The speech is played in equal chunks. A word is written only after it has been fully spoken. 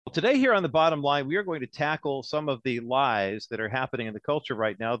Well, today here on the bottom line, we are going to tackle some of the lies that are happening in the culture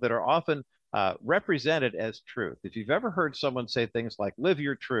right now that are often represented as truth. If you've ever heard someone say things like "live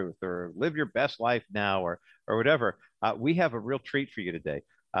your truth" or "live your best life now" or whatever, we have a real treat for you today.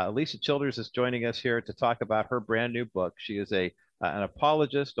 Alisa Childers is joining us here to talk about her brand new book. She is a an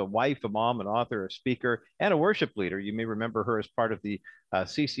apologist, a wife, a mom, an author, a speaker, and a worship leader. You may remember her as part of the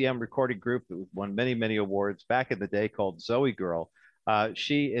CCM recording group that won many, many awards back in the day called Zoe Girl.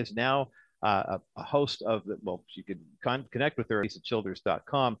 She is now a host of the, well, you can connect with her at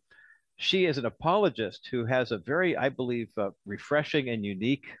lisachilders.com. She is an apologist who has a very, I believe, refreshing and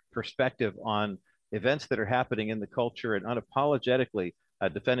unique perspective on events that are happening in the culture and unapologetically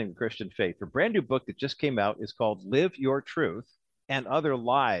defending the Christian faith. Her brand new book that just came out is called Live Your Truth and Other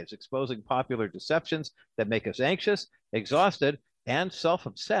Lies, exposing popular deceptions that make us anxious, exhausted, and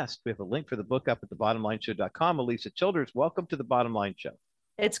self-obsessed. We have a link for the book up at thebottomlineshow.com. Alisa Childers, welcome to the Bottom Line Show.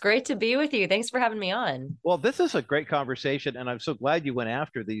 It's great to be with you. Thanks for having me on. Well, this is a great conversation, and I'm so glad you went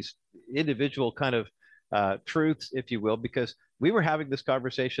after these individual kind of truths, if you will, because we were having this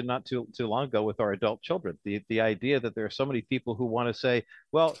conversation not too long ago with our adult children. The idea that there are so many people who want to say,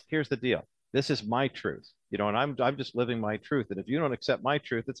 "Well, here's the deal. This is my truth, and I'm just living my truth. And if you don't accept my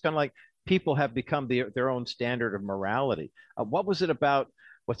truth, it's kind of like people have become their own standard of morality." What was it about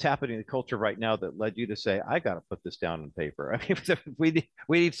what's happening in the culture right now that led you to say, I got to put this down on paper? I mean,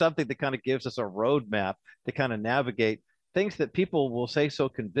 we need something that kind of gives us a roadmap to kind of navigate things that people will say so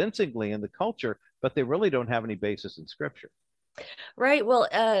convincingly in the culture, but they really don't have any basis in scripture. Right. Well,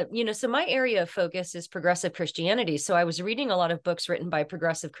 so my area of focus is progressive Christianity. So I was reading a lot of books written by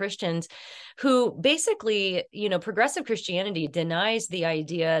progressive Christians who basically, progressive Christianity denies the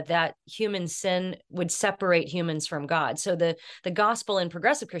idea that human sin would separate humans from God. So the gospel in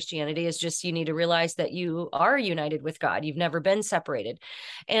progressive Christianity is just you need to realize that you are united with God. You've never been separated.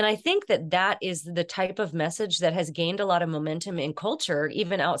 And I think that is the type of message that has gained a lot of momentum in culture,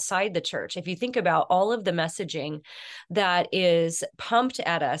 even outside the church. If you think about all of the messaging that is pumped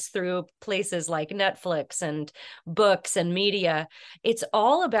at us through places like Netflix and books and media, it's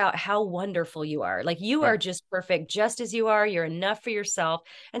all about how wonderful you are. Like you are Right. just perfect, just as you are. You're enough for yourself.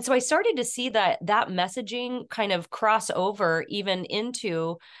 And so I started to see that messaging kind of cross over even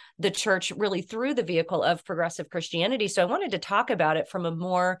into the church, really through the vehicle of progressive Christianity. So I wanted to talk about it from a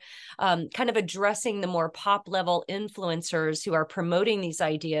more kind of addressing the more pop level influencers who are promoting these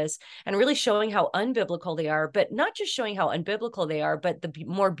ideas and really showing how unbiblical they are, but not just showing how unbiblical they are, but the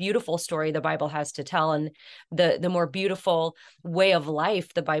more beautiful story the Bible has to tell and the more beautiful way of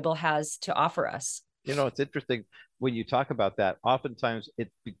life the Bible has to offer us. It's interesting when you talk about that. Oftentimes,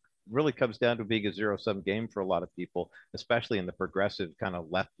 really comes down to being a zero-sum game for a lot of people, especially in the progressive kind of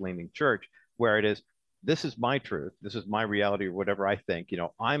left-leaning church, where it is, this is my truth, this is my reality, or whatever I think.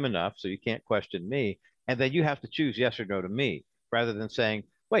 I'm enough, so you can't question me, and then you have to choose yes or no to me, rather than saying,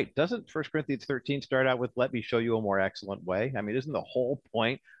 wait, doesn't First Corinthians 13 start out with, let me show you a more excellent way? I mean, isn't the whole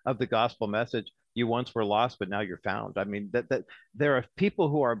point of the gospel message, you once were lost, but now you're found? I mean, that there are people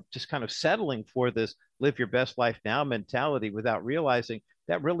who are just kind of settling for this live your best life now mentality without realizing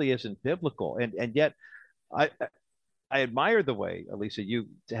that really isn't biblical. And yet, I I admire the way, Alisa, you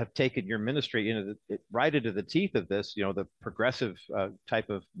have taken your ministry right into the teeth of this, the progressive type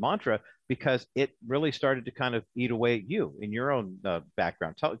of mantra, because it really started to kind of eat away at you in your own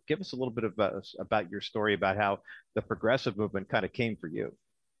background. Give us a little bit about your story about how the progressive movement kind of came for you.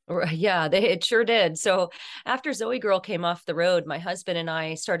 Yeah, it sure did. So after Zoe Girl came off the road, my husband and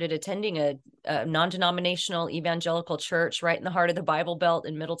I started attending a non-denominational evangelical church right in the heart of the Bible Belt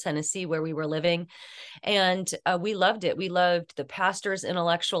in Middle Tennessee, where we were living. And we loved it. We loved the pastor's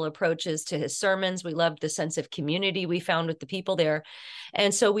intellectual approaches to his sermons. We loved the sense of community we found with the people there.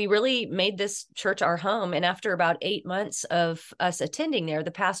 And so we really made this church our home. And after about 8 months of us attending there,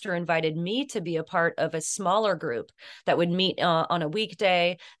 the pastor invited me to be a part of a smaller group that would meet on a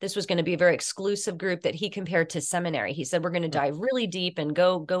weekday. This was going to be a very exclusive group that he compared to seminary. He said, we're going to dive really deep and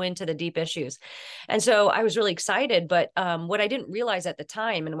go into the deep issues. And so I was really excited. But what I didn't realize at the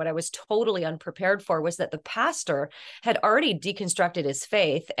time, and what I was totally unprepared for, was that the pastor had already deconstructed his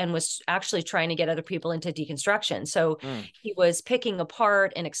faith and was actually trying to get other people into deconstruction. So he was picking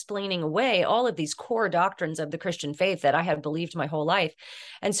apart and explaining away all of these core doctrines of the Christian faith that I had believed my whole life.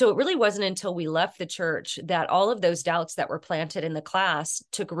 And so it really wasn't until we left the church that all of those doubts that were planted in the class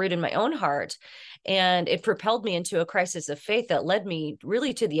took root in my own heart. And it propelled me into a crisis of faith that led me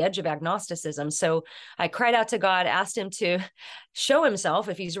really to the edge of agnosticism. So I cried out to God, asked him to show himself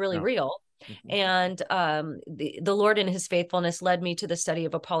if he's really Yeah. real. Mhm. And the Lord in his faithfulness led me to the study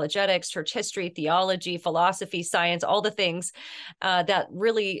of apologetics, church history, theology, philosophy, science, all the things that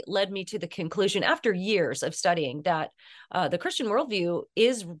really led me to the conclusion after years of studying that the Christian worldview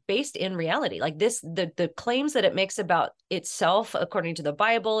is based in reality. Like the claims that it makes about itself, according to the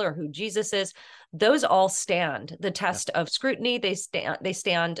Bible or who Jesus is, those all stand the Yeah. test of scrutiny. They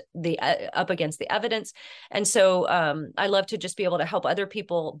stand up against the evidence. And so I love to just be able to help other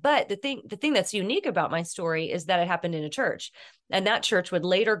people. But the thing that's unique about my story is that it happened in a church, and that church would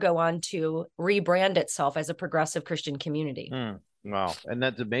later go on to rebrand itself as a progressive Christian community. Wow. And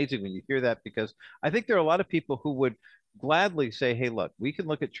that's amazing when you hear that, because I think there are a lot of people who would gladly say, hey, look, we can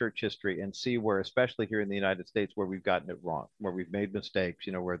look at church history and see where, especially here in the United States, where we've gotten it wrong, where we've made mistakes,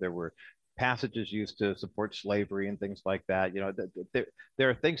 where there were passages used to support slavery and things like that. There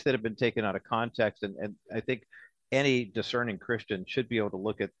are things that have been taken out of context. And I think any discerning Christian should be able to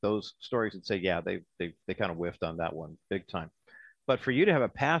look at those stories and say, yeah, they kind of whiffed on that one big time. But for you to have a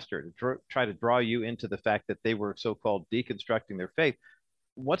pastor to try to draw you into the fact that they were so-called deconstructing their faith,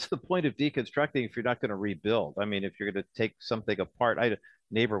 what's the point of deconstructing if you're not going to rebuild? I mean, if you're going to take something apart. I had a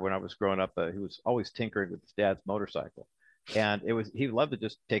neighbor when I was growing up who was always tinkering with his dad's motorcycle. And he loved to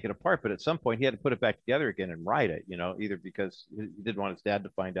just take it apart, but at some point he had to put it back together again and ride it, either because he didn't want his dad to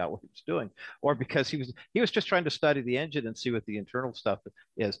find out what he was doing, or because he was just trying to study the engine and see what the internal stuff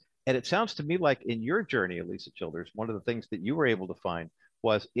is. And it sounds to me like in your journey, Alisa Childers, one of the things that you were able to find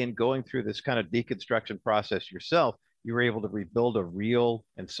was in going through this kind of deconstruction process yourself, you were able to rebuild a real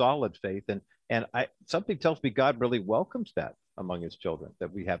and solid faith. And something tells me God really welcomes that among his children,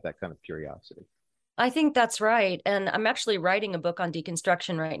 that we have that kind of curiosity. I think that's right. And I'm actually writing a book on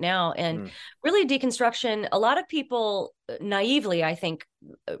deconstruction right now. And Mm, really, deconstruction, a lot of people naively, I think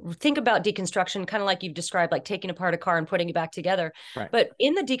about deconstruction kind of like you've described, like taking apart a car and putting it back together. right. But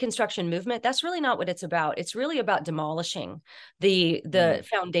in the deconstruction movement, that's really not what it's about. It's really about demolishing the Mm,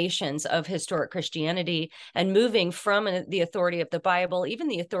 foundations of historic Christianity and moving from the authority of the Bible, even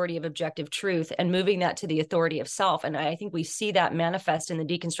the authority of objective truth, and moving that to the authority of self. And I think we see that manifest in the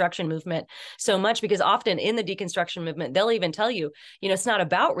deconstruction movement so much, because often in the deconstruction movement, they'll even tell you, it's not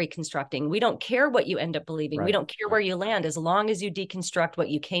about reconstructing. We don't care what you end up believing. We right. don't care where Right. you land as long as you deconstruct what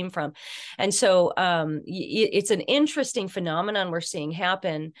you came from. And so it's an interesting phenomenon we're seeing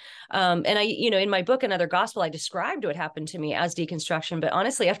happen. And in my book, Another Gospel, I described what happened to me as deconstruction. But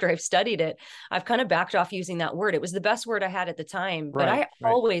honestly, after I've studied it, I've kind of backed off using that word. It was the best word I had at the time, but Right. I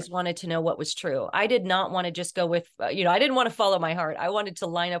Right. always wanted to know what was true. I did not want to just go with, I didn't want to follow my heart. I wanted to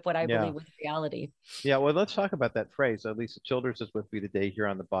line up what I Yeah. believe with reality. Yeah, well, let's talk about that phrase. Alisa Childers is with me today here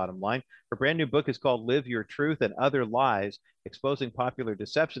on the bottom line. Her brand new book is called Live Your Truth and Other Lies, Exposing Popular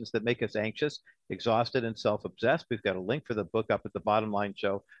Deceptions That Make Us Anxious, Exhausted, and Self-Obsessed. We've got a link for the book up at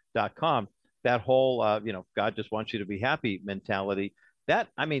thebottomlineshow.com. That whole, God just wants you to be happy mentality.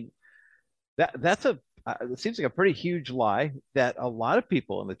 I mean, that's it seems like a pretty huge lie that a lot of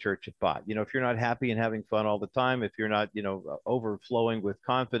people in the church have bought. If you're not happy and having fun all the time, if you're not, overflowing with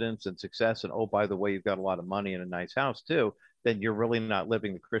confidence and success, and oh, by the way, you've got a lot of money and a nice house too, then you're really not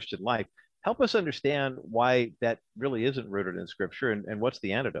living the Christian life. Help us understand why that really isn't rooted in scripture, and what's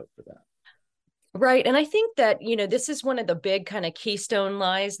the antidote for that? Right. And I think that, this is one of the big kind of keystone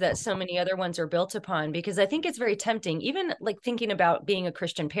lies that so many other ones are built upon, because I think it's very tempting, even like thinking about being a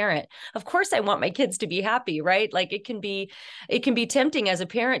Christian parent. Of course, I want my kids to be happy, right? Like it can be tempting as a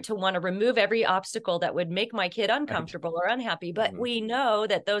parent to want to remove every obstacle that would make my kid Right. uncomfortable or unhappy. But Mhm. we know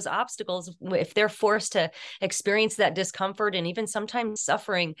that those obstacles, if they're forced to experience that discomfort and even sometimes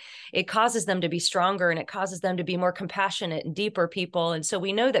suffering, it causes them to be stronger, and it causes them to be more compassionate and deeper people. And so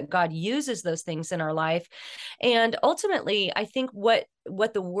we know that God uses those things in our life. And ultimately, I think what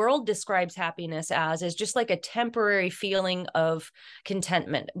the world describes happiness as is just like a temporary feeling of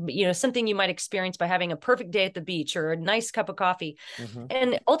contentment, something you might experience by having a perfect day at the beach or a nice cup of coffee. Mhm.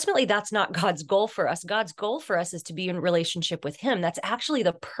 And ultimately, that's not God's goal for us. God's goal for us is to be in relationship with him. That's actually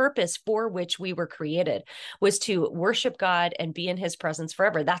the purpose for which we were created, was to worship God and be in his presence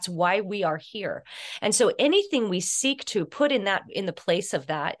forever. That's why we are here. And so anything we seek to put in the place of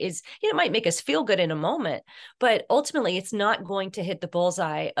that is, it might make us feel good in a moment, but ultimately it's not going to hit the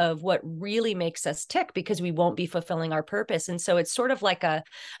bullseye of what really makes us tick, because we won't be fulfilling our purpose. And so it's sort of like a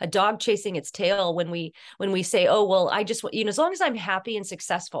dog chasing its tail when we say, oh, well, I just, as long as I'm happy and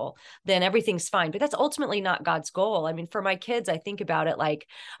successful, then everything's fine. But that's ultimately not God's goal. I mean, for my kids, I think about it like,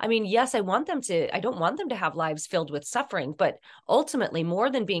 yes, I don't want them to have lives filled with suffering, but ultimately, more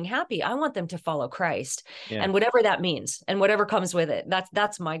than being happy, I want them to follow Christ, Yeah. and whatever that means and whatever comes with it.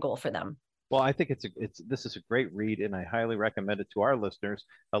 That's my goal for them. Well, I think this is a great read, and I highly recommend it to our listeners.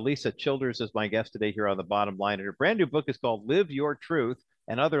 Alisa Childers is my guest today here on the Bottom Line, and her brand new book is called "Live Your Truth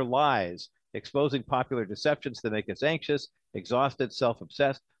and Other Lies: Exposing Popular Deceptions That Make Us Anxious, Exhausted,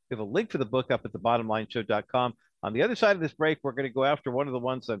 Self-Obsessed." We have a link for the book up at thebottomlineshow.com. On the other side of this break, we're going to go after one of the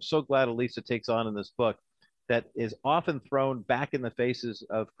ones I'm so glad Alisa takes on in this book that is often thrown back in the faces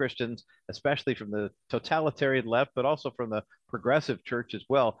of Christians, especially from the totalitarian left, but also from the progressive church as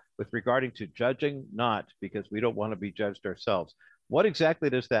well, with regarding to judging not because we don't want to be judged ourselves. What exactly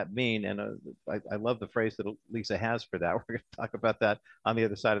does that mean? And I love the phrase that Lisa has for that. We're going to talk about that on the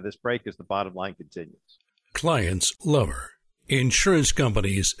other side of this break as the bottom line continues. Clients love her. Insurance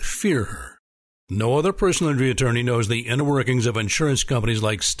companies fear her. No other personal injury attorney knows the inner workings of insurance companies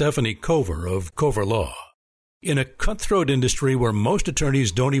like Stephanie Cover of Cover Law. In a cutthroat industry where most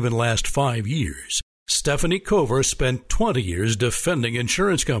attorneys don't even last 5 years, Stephanie Cover spent 20 years defending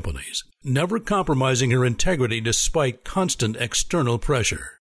insurance companies, never compromising her integrity despite constant external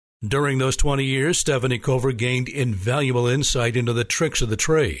pressure. During those 20 years, Stephanie Cover gained invaluable insight into the tricks of the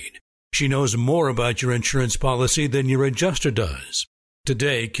trade. She knows more about your insurance policy than your adjuster does.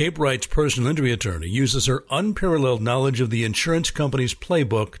 Today, Cape Wright's personal injury attorney uses her unparalleled knowledge of the insurance company's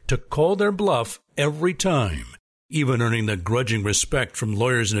playbook to call their bluff every time, even earning the grudging respect from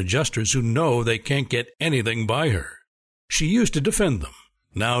lawyers and adjusters who know they can't get anything by her. She used to defend them.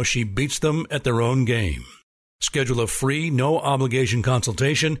 Now she beats them at their own game. Schedule a free, no-obligation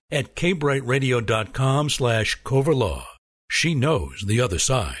consultation at capewrightradio.com/coverlaw. She knows the other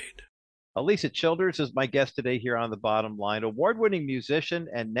side. Alisa Childers is my guest today here on the Bottom Line, award-winning musician,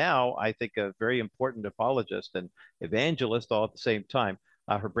 and now I think a very important apologist and evangelist all at the same time.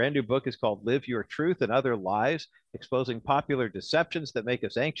 Her brand new book is called Live Your Truth and Other Lies: Exposing Popular Deceptions That Make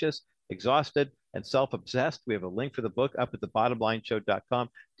Us Anxious, Exhausted, and Self-Obsessed. We have a link for the book up at thebottomlineshow.com.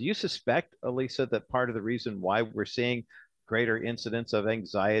 Do you suspect, Alisa, that part of the reason why we're seeing greater incidents of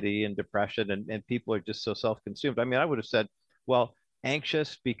anxiety and depression and people are just so self-consumed? I mean, I would have said, well,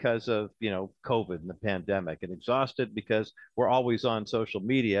 anxious because of COVID and the pandemic, and exhausted because we're always on social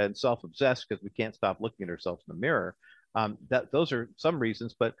media, and self-obsessed because we can't stop looking at ourselves in the mirror. That those are some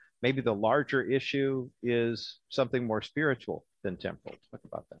reasons, but maybe the larger issue is something more spiritual than temporal. Talk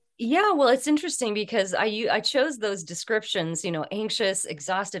about that. Yeah, well, it's interesting because I chose those descriptions, anxious,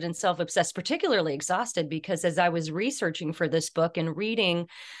 exhausted, and self-obsessed, particularly exhausted, because as I was researching for this book and reading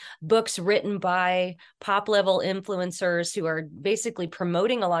books written by pop level influencers who are basically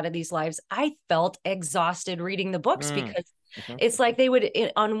promoting a lot of these lives, I felt exhausted reading the books because it's like they would,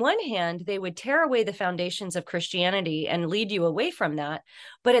 on one hand, they would tear away the foundations of Christianity and lead you away from that.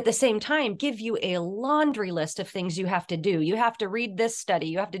 But at the same time, give you a laundry list of things you have to do. You have to read this study.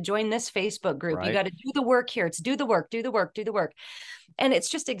 You have to join this Facebook group. Right. You got to do the work here. It's do the work, do the work, do the work. And it's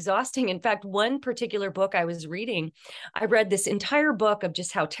just exhausting. In fact, one particular book I was reading, I read this entire book of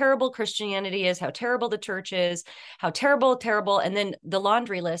just how terrible Christianity is, how terrible the church is, how terrible, and then the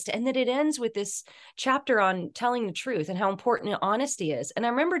laundry list. And then it ends with this chapter on telling the truth and how important honesty is. And I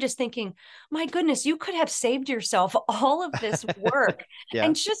remember just thinking, my goodness, you could have saved yourself all of this work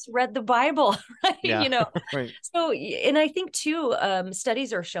and just read the Bible, right? Yeah. Right. So, and I think too,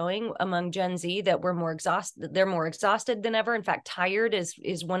 studies are showing among Gen Z that we're more exhausted. They're more exhausted than ever. In fact, tired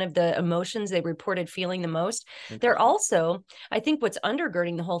is one of the emotions they reported feeling the most. They're also, I think what's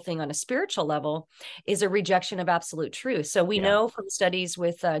undergirding the whole thing on a spiritual level is a rejection of absolute truth. So we know from studies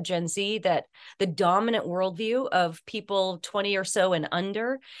with Gen Z that the dominant worldview of people 20 or so and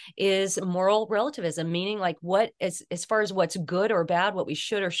under is moral relativism, meaning like what is, as far as what's good or bad, what we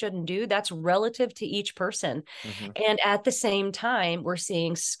should or shouldn't do, that's relative to each person. And at the same time, we're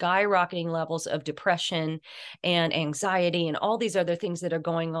seeing skyrocketing levels of depression and anxiety and all these other things that are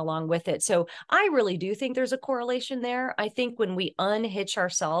going along with it. So I really do think there's a correlation there. I think when we unhitch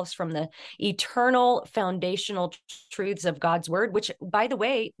ourselves from the eternal foundational truths of God's word, which by the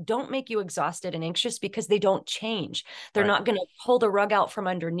way, don't make you exhausted and anxious because they don't change. They're not going to pull the rug out from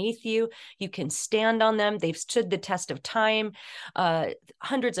underneath you. You can stand on them. They've stood the test of time.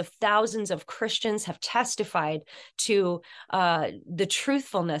 Hundreds of thousands of Christians have testified to the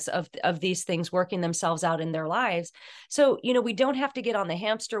truthfulness of these things working themselves out in their lives. So, we don't have to get on the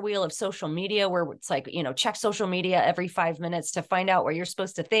hamster wheel of social media where it's like, check social media every 5 minutes to find out what you're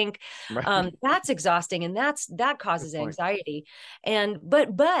supposed to think. That's exhausting. And that causes anxiety. But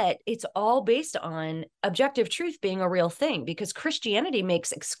it's all based on objective truth being a real thing, because Christianity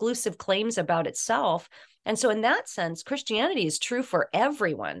makes exclusive claims about itself. And so in that sense, Christianity is true for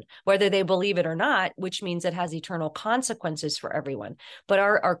everyone, whether they believe it or not, which means it has eternal consequences for everyone. But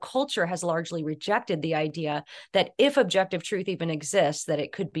our culture has largely rejected the idea that if objective truth even exists, that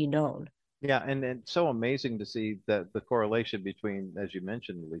it could be known. Yeah, and so amazing to see the correlation between, as you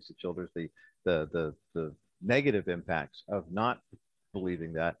mentioned, Lisa Childers, the negative impacts of not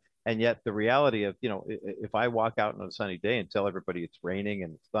believing that, and yet the reality of, if I walk out on a sunny day and tell everybody it's raining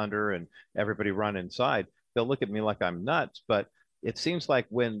and it's thunder and everybody run inside, they'll look at me like I'm nuts. But it seems like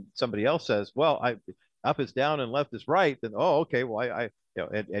when somebody else says, "Well, I up is down and left is right," then, oh, okay, well, I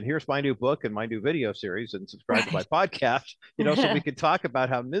and here's my new book and my new video series, and subscribe to my Right. podcast, so we can talk about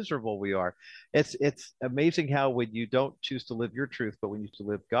how miserable we are. It's amazing how when you don't choose to live your truth, but when you choose to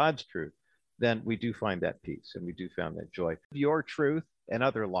live God's truth, then we do find that peace and we do find that joy. Your truth and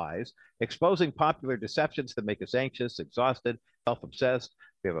other lies, exposing popular deceptions that make us anxious, exhausted, self-obsessed.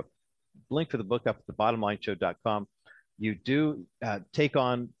 We have a link for the book up at thebottomlineshow.com. You do take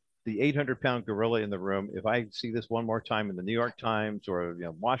on the 800-pound gorilla in the room. If I see this one more time in the New York Times or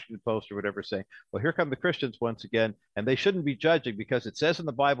Washington Post or whatever, saying, "Well, here come the Christians once again, and they shouldn't be judging because it says in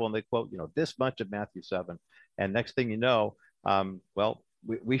the Bible," and they quote, this much of Matthew 7, and next thing you know, well,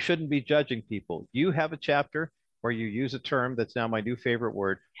 we shouldn't be judging people. You have a chapter where you use a term that's now my new favorite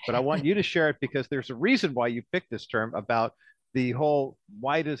word, but I want you to share it because there's a reason why you picked this term about the whole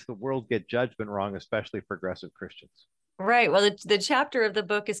why does the world get judgment wrong, especially progressive Christians. Right. Well, the chapter of the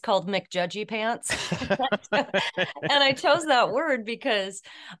book is called McJudgy Pants. And I chose that word because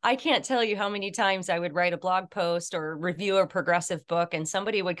I can't tell you how many times I would write a blog post or review a progressive book, and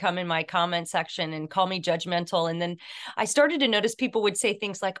somebody would come in my comment section and call me judgmental. And then I started to notice people would say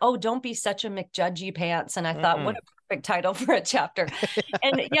things like, "Oh, don't be such a McJudgy Pants." And I thought, what a perfect title for a chapter.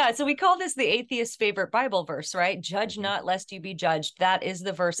 And yeah, so we call this the atheist's favorite Bible verse, right? Judge not lest you be judged. That is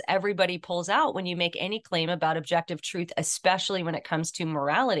the verse everybody pulls out when you make any claim about objective truth, especially when it comes to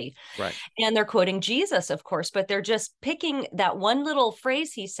morality. Right. And they're quoting Jesus, of course, but they're just picking that one little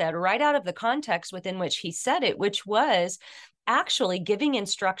phrase he said right out of the context within which he said it, which was actually giving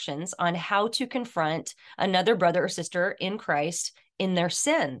instructions on how to confront another brother or sister in Christ in their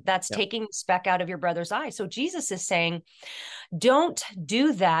sin. That's taking the speck out of your brother's eye. So Jesus is saying, don't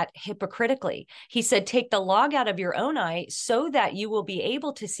do that hypocritically. He said, take the log out of your own eye so that you will be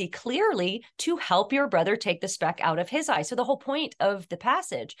able to see clearly to help your brother take the speck out of his eye. So the whole point of the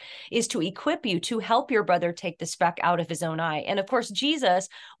passage is to equip you to help your brother take the speck out of his own eye. And of course, Jesus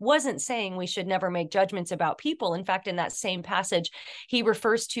wasn't saying we should never make judgments about people. In fact, in that same passage, he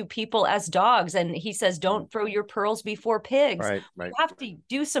refers to people as dogs, and he says, don't throw your pearls before pigs. Right. You have to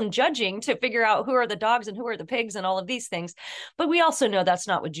do some judging to figure out who are the dogs and who are the pigs and all of these things. But we also know that's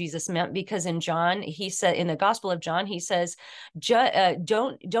not what Jesus meant, because in John, he said, in the Gospel of John, he says,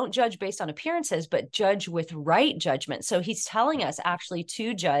 don't judge based on appearances, but judge with right judgment. So he's telling us actually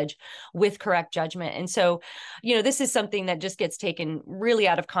to judge with correct judgment. And so, this is something that just gets taken really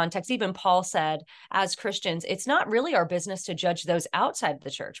out of context. Even Paul said, as Christians, it's not really our business to judge those outside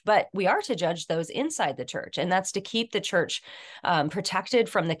the church, but we are to judge those inside the church. And that's to keep the church protected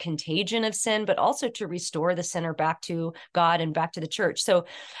from the contagion of sin, but also to restore the sinner back to God and back to the church. So,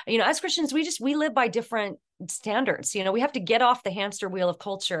 as Christians, we live by different standards. We have to get off the hamster wheel of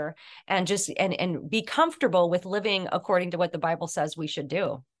culture and just and be comfortable with living according to what the Bible says we should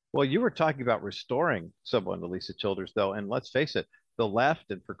do. Well, you were talking about restoring someone, Alisa Childers, though, and let's face it, the left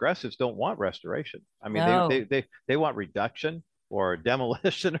and progressives don't want restoration. I mean, No. they want reduction or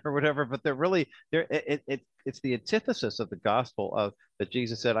demolition or whatever, but it's the antithesis of the gospel of that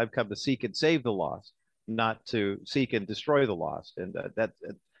Jesus said, "I've come to seek and save the lost, not to seek and destroy the lost." And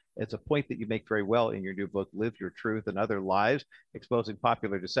it's a point that you make very well in your new book, Live Your Truth and Other Lies, exposing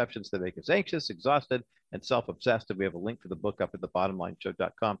popular deceptions that make us anxious, exhausted, and self-obsessed. And we have a link for the book up at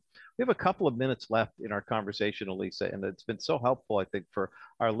thebottomlineshow.com. We have a couple of minutes left in our conversation, Alisa, and it's been so helpful, I think, for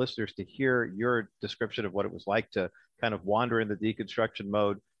our listeners to hear your description of what it was like to kind of wander in the deconstruction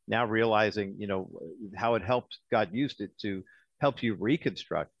mode, now realizing, how it helped, God used it to help you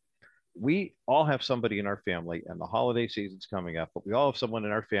reconstruct. We all have somebody in our family, and the holiday season's coming up, but we all have someone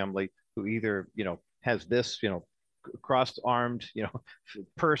in our family who either, has this, crossed armed,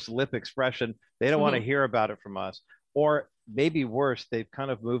 purse lip expression. They don't want to hear about it from us. Or maybe worse, they've kind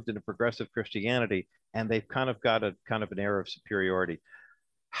of moved into progressive Christianity and they've kind of got a kind of an air of superiority.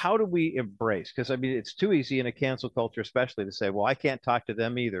 How do we embrace? Because I mean, it's too easy in a cancel culture, especially, to say, well, I can't talk to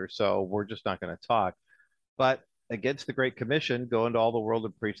them either, so we're just not going to talk. But against the Great Commission, go into all the world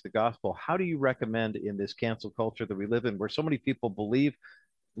and preach the gospel. How do you recommend in this cancel culture that we live in, where so many people believe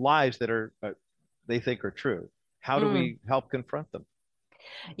lies that are they think are true? How do we help confront them?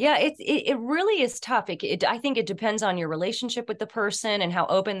 Yeah, it really is tough. I think it depends on your relationship with the person and how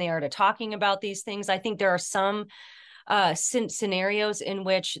open they are to talking about these things. I think there are some scenarios in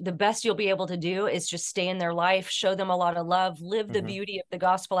which the best you'll be able to do is just stay in their life, show them a lot of love, live the beauty of the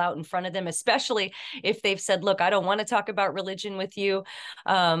gospel out in front of them, especially if they've said, look, I don't want to talk about religion with you.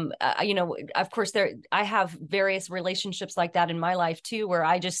 Of course, I have various relationships like that in my life too, where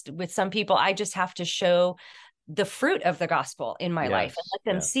with some people, I just have to show the fruit of the gospel in my life and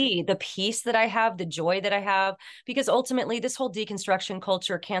let them see the peace that I have, the joy that I have, because ultimately this whole deconstruction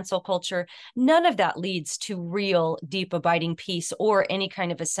culture, cancel culture, none of that leads to real, deep, abiding peace or any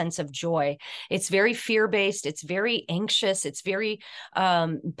kind of a sense of joy. It's very fear-based. It's very anxious. It's very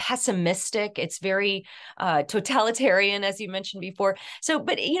pessimistic. It's very totalitarian, as you mentioned before. So,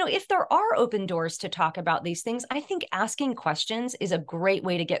 but if there are open doors to talk about these things, I think asking questions is a great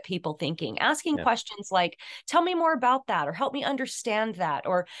way to get people thinking. Asking questions like, tell me more about that, or help me understand that,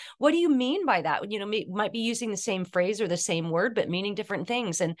 or what do you mean by that? Might be using the same phrase or the same word, but meaning different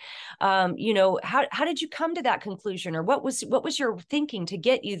things. And, how did you come to that conclusion, or what was your thinking to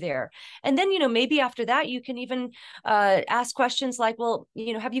get you there? And then, maybe after that, you can even ask questions like, well,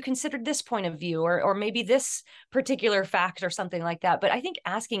 have you considered this point of view, or maybe this particular fact or something like that. But I think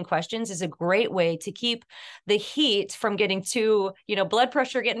asking questions is a great way to keep the heat from getting too, blood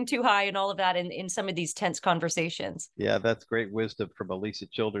pressure getting too high and all of that in some of these tense conversations. Yeah, that's great wisdom from Alisa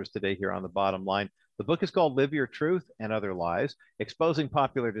Childers today here on The Bottom Line. The book is called Live Your Truth and Other Lies, Exposing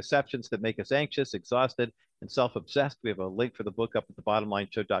Popular Deceptions That Make Us Anxious, Exhausted, and Self-Obsessed. We have a link for the book up at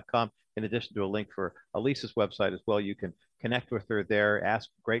thebottomlineshow.com, in addition to a link for Alisa's website as well. You can connect with her there, ask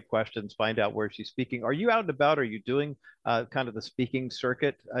great questions, find out where she's speaking. Are you out and about? Are you doing kind of the speaking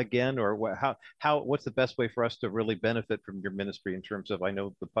circuit again? Or what's the best way for us to really benefit from your ministry in terms of, I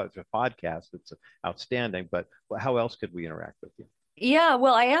know the podcast, it's outstanding, but how else could we interact with you? Yeah,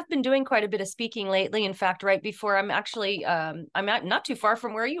 well, I have been doing quite a bit of speaking lately. In fact, right before I'm actually, I'm not too far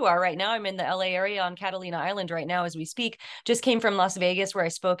from where you are right now. I'm in the LA area on Catalina Island right now as we speak. Just came from Las Vegas, where I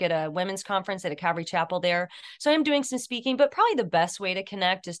spoke at a women's conference at a Calvary Chapel there. So I'm doing some speaking, but probably the best way to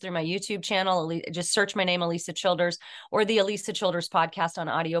connect is through my YouTube channel. Just search my name, Alisa Childers, or the Alisa Childers podcast on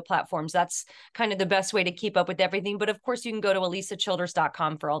audio platforms. That's kind of the best way to keep up with everything. But of course, you can go to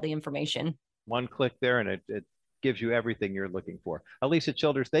alisachilders.com for all the information. One click there, and it gives you everything you're looking for. Alisa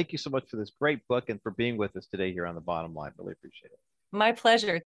Childers, thank you so much for this great book and for being with us today here on The Bottom Line. Really appreciate it. My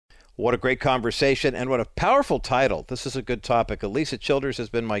pleasure. What a great conversation, and what a powerful title. This is a good topic. Alisa Childers has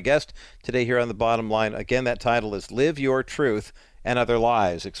been my guest today here on The Bottom Line. Again, that title is Live Your Truth and Other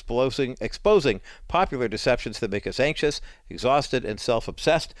Lies, exposing popular deceptions that make us anxious, exhausted, and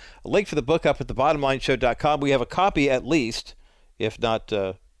self-obsessed. A link for the book up at thebottomlineshow.com. We have a copy at least, if not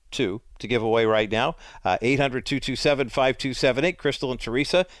two, to give away right now. 800-227-5278. Crystal and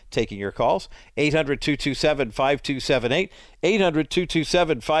Teresa taking your calls. 800-227-5278.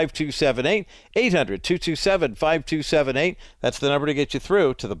 800-227-5278. 800-227-5278. That's the number to get you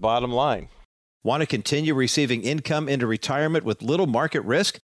through to The Bottom Line. Want to continue receiving income into retirement with little market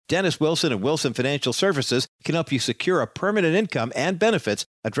risk? Dennis Wilson and Wilson Financial Services can help you secure a permanent income and benefits,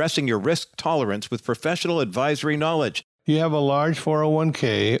 addressing your risk tolerance with professional advisory knowledge. You have a large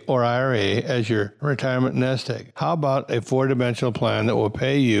 401k or IRA as your retirement nest egg. How about a 4-dimensional plan that will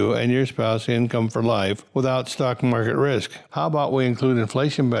pay you and your spouse income for life without stock market risk? How about we include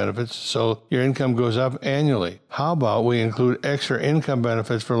inflation benefits so your income goes up annually? How about we include extra income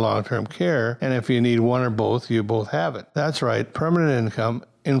benefits for long-term care, and if you need one or both, you both have it? That's right, permanent income,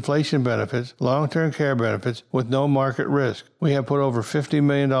 inflation benefits, long-term care benefits with no market risk. We have put over $50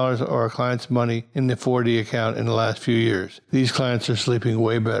 million of our clients' money in the 4D account in the last few years. These clients are sleeping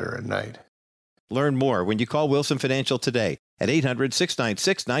way better at night. Learn more when you call Wilson Financial today at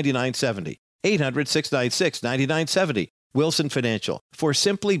 800-696-9970. 800-696-9970. Wilson Financial, for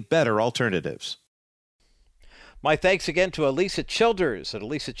simply better alternatives. My thanks again to Alisa Childers at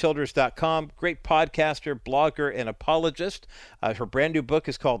alisachilders.com. Great podcaster, blogger, and apologist. Her brand new book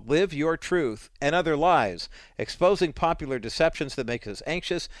is called Live Your Truth and Other Lies, Exposing Popular Deceptions That Make Us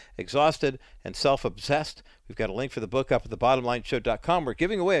Anxious, Exhausted, and Self-Obsessed. We've got a link for the book up at thebottomlineshow.com. We're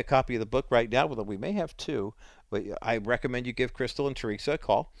giving away a copy of the book right now, although we may have two. But I recommend you give Crystal and Teresa a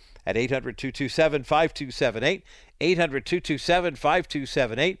call at 800-227-5278,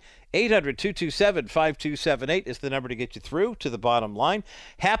 800-227-5278, 800-227-5278 is the number to get you through to The Bottom Line.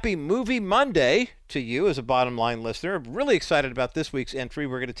 Happy Movie Monday to you as a Bottom Line listener. I'm really excited about this week's entry.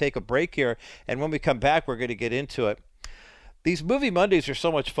 We're going to take a break here, and when we come back, we're going to get into it. These Movie Mondays are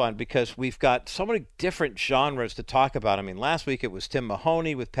so much fun because we've got so many different genres to talk about. I mean, last week it was Tim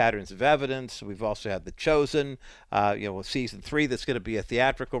Mahoney with Patterns of Evidence. We've also had The Chosen, with season 3 that's going to be a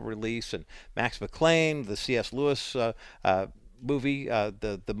theatrical release, and Max McLean, the C.S. Lewis movie,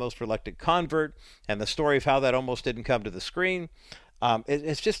 the Most Reluctant Convert, and the story of how that almost didn't come to the screen.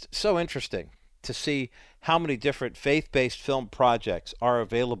 It's just so interesting to see how many different faith-based film projects are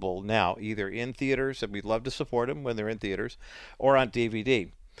available now, either in theaters, and we'd love to support them when they're in theaters, or on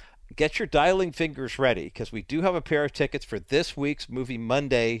DVD. Get your dialing fingers ready, because we do have a pair of tickets for this week's Movie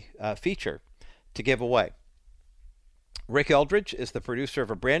Monday feature to give away. Rick Eldridge is the producer of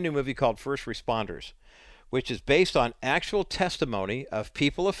a brand new movie called First Responders, which is based on actual testimony of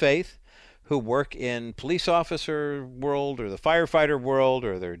people of faith who work in police officer world or the firefighter world,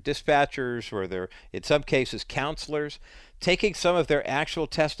 or they're dispatchers, or they're, in some cases, counselors, taking some of their actual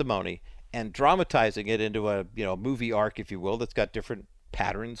testimony and dramatizing it into a movie arc, if you will, that's got different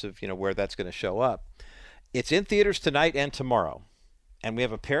patterns of where that's going to show up. It's in theaters tonight and tomorrow, and we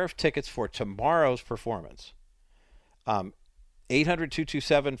have a pair of tickets for tomorrow's performance.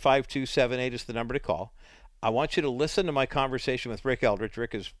 800-227-5278 is the number to call. I want you to listen to my conversation with Rick Eldridge.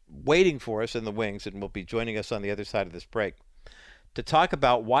 Rick is waiting for us in the wings and will be joining us on the other side of this break to talk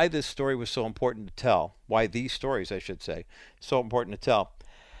about why this story was so important to tell, why these stories, I should say, so important to tell.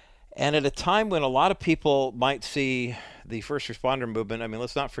 And at a time when a lot of people might see the first responder movement, I mean,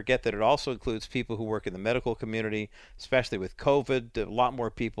 let's not forget that it also includes people who work in the medical community, especially with COVID. A lot more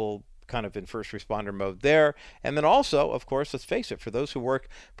people kind of in first responder mode there. And then also, of course, let's face it, for those who work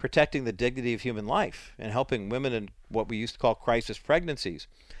protecting the dignity of human life and helping women in what we used to call crisis pregnancies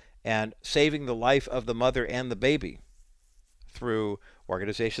and saving the life of the mother and the baby through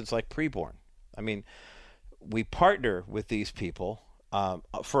organizations like Preborn. I mean, we partner with these people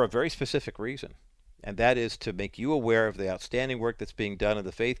for a very specific reason, and that is to make you aware of the outstanding work that's being done in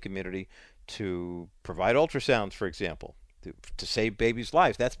the faith community to provide ultrasounds, for example, to save babies'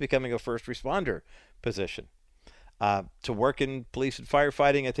 lives. That's becoming a first responder position. To work in police and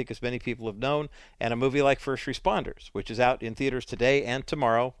firefighting, I think as many people have known, and a movie like First Responders, which is out in theaters today and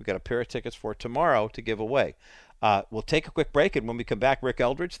tomorrow. We've got a pair of tickets for tomorrow to give away. We'll take a quick break, and when we come back, Rick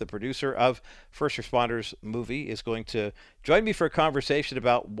Eldridge, the producer of First Responders movie, is going to join me for a conversation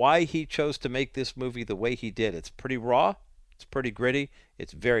about why he chose to make this movie the way he did. It's pretty raw. It's pretty gritty.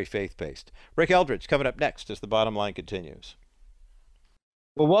 It's very faith-based. Rick Eldridge coming up next as The Bottom Line continues.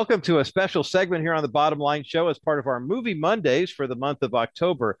 Well, welcome to a special segment here on The Bottom Line Show as part of our Movie Mondays for the month of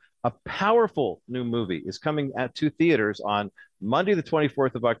October. A powerful new movie is coming to theaters on Monday, the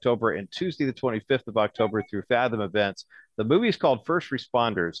 24th of October and Tuesday, the 25th of October through Fathom Events. The movie is called First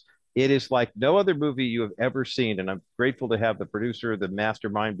Responders. It is like no other movie you have ever seen, and I'm grateful to have the producer, the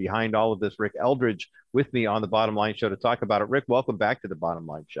mastermind behind all of this, Rick Eldridge, with me on The Bottom Line Show to talk about it. Rick, welcome back to The Bottom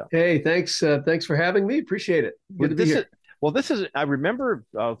Line Show. Hey, thanks. Thanks for having me. Appreciate it. Good to be here. I remember,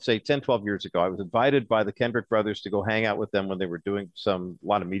 I'll say 10, 12 years ago, I was invited by the Kendrick brothers to go hang out with them when they were doing a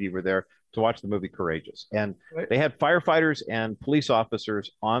lot of media were there to watch the movie Courageous. And They had firefighters and police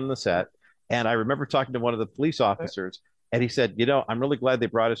officers on the set. And I remember talking to one of the police officers, and he said, I'm really glad they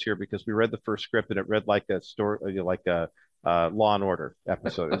brought us here because we read the first script and it read like a story, like a Law and Order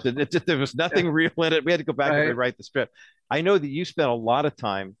episode. There was nothing real in it. We had to go back and rewrite the script. I know that you spent a lot of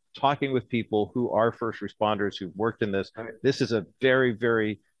time talking with people who are first responders who've worked in this. This is a very,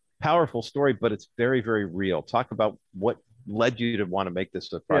 very powerful story, but it's very, very real. Talk about what led you to want to make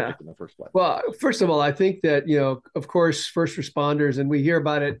this a project in the first place. Well, first of all, I think that, of course, first responders, and we hear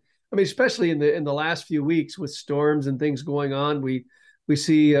about it. I mean, especially in the last few weeks with storms and things going on, we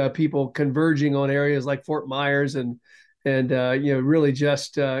see people converging on areas like Fort Myers and really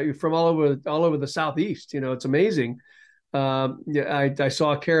just from all over the Southeast. It's amazing. I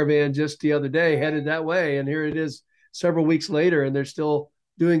saw a caravan just the other day headed that way, and here it is several weeks later, and they're still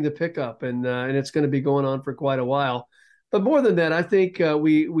doing the pickup, and it's going to be going on for quite a while. But more than that, I think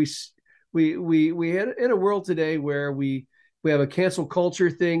we had in a world today where we have a cancel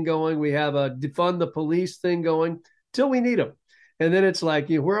culture thing going, we have a defund the police thing going till we need them, and then it's like,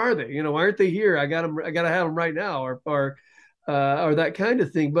 where are they? Why aren't they here? I got to have them right now, or that kind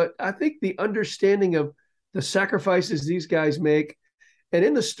of thing. But I think the understanding of the sacrifices these guys make, and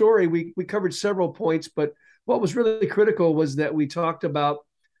in the story we covered several points, but what was really critical was that we talked about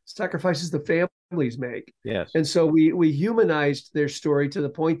sacrifices the families make. Yes. And so we humanized their story to the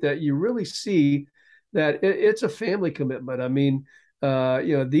point that you really see that it's a family commitment. I mean,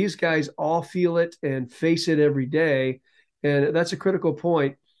 these guys all feel it and face it every day. And that's a critical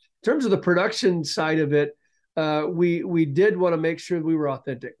point. In terms of the production side of it, we did want to make sure we were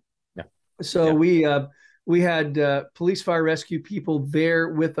authentic. Yeah. So we had police fire rescue people there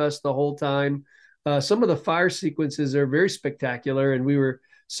with us the whole time. Some of the fire sequences are very spectacular, and we were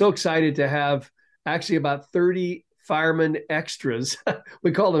so excited to have actually about 30 firemen extras.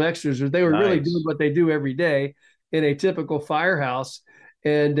 We call them extras. They were really doing what they do every day. in a typical firehouse,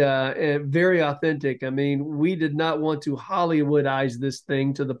 and very authentic. I mean, we did not want to Hollywoodize this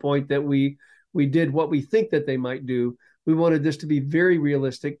thing to the point that we did what we think that they might do. We wanted this to be very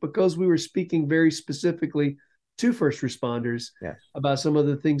realistic because we were speaking very specifically to first responders about some of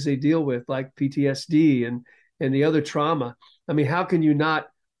the things they deal with, like PTSD and the other trauma. I mean, how can you not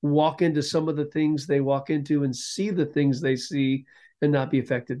walk into some of the things they walk into and see the things they see and not be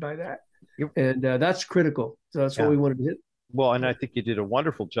affected by that? And that's critical. So that's what we wanted to hit. Well, and I think you did a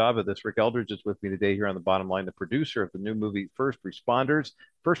wonderful job of this. Rick Eldridge is with me today here on the Bottom Line, the producer of the new movie First Responders.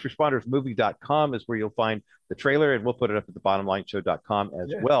 FirstRespondersMovie.com is where you'll find the trailer, and we'll put it up at the bottomlineshow.com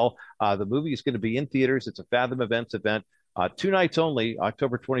as well. The movie is going to be in theaters. It's a Fathom Events event. 2 nights only,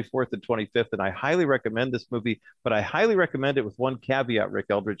 October 24th and 25th. And I highly recommend this movie, but I highly recommend it with one caveat, Rick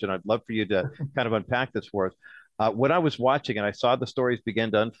Eldridge, and I'd love for you to kind of unpack this for us. When I was watching and I saw the stories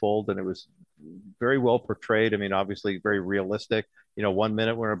begin to unfold, and it was very well portrayed. I mean, obviously very realistic. You know, 1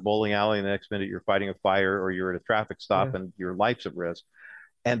 minute we're in a bowling alley, and the next minute you're fighting a fire or you're at a traffic stop and your life's at risk.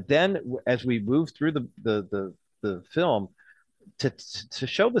 And then as we move through the film, to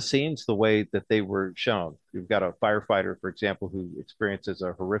show the scenes the way that they were shown, you've got a firefighter, for example, who experiences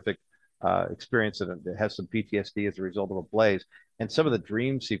a horrific experience and has some PTSD as a result of a blaze, and some of the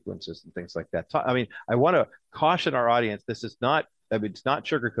dream sequences and things like that. I mean, I want to caution our audience. This is not, I mean, it's not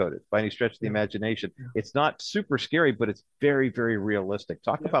sugarcoated by any stretch of the imagination. It's not super scary, but it's very, very realistic.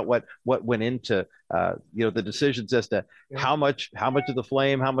 Talk about what went into, you know, the decisions as to how much of the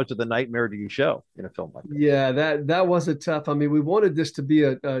flame, how much of the nightmare do you show in a film like that? Yeah, that was a tough. I mean, we wanted this to be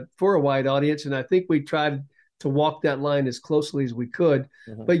for a wide audience, and I think we tried to walk that line as closely as we could,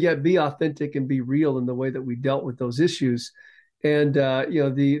 but yet be authentic and be real in the way that we dealt with those issues. And you know,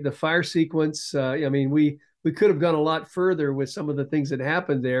 the fire sequence. I mean, we could have gone a lot further with some of the things that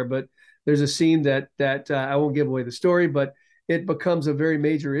happened there, but there's a scene that I won't give away the story, but it becomes a very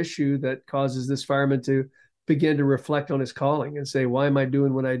major issue that causes this fireman to begin to reflect on his calling and say, why am I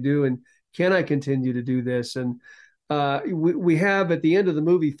doing what I do? And can I continue to do this? And we have at the end of the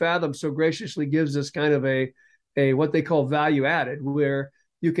movie, Fathom so graciously gives us kind of a what they call value added, where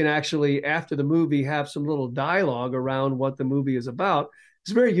you can actually, after the movie, have some little dialogue around what the movie is about.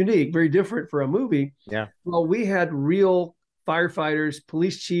 It's very unique, very different for a movie. Yeah. Well, we had real firefighters,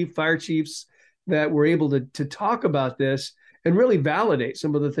 police chief, fire chiefs that were able to talk about this and really validate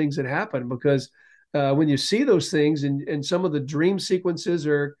some of the things that happened. Because when you see those things, and some of the dream sequences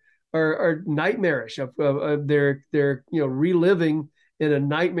are nightmarish. They're you know, reliving in a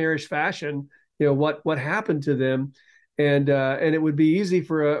nightmarish fashion, you know, what happened to them. And it would be easy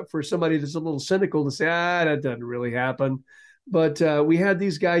for somebody that's a little cynical to say, that doesn't really happen. But we had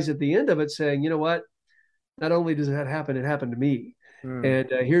these guys at the end of it saying, you know what, not only does that happen, it happened to me. And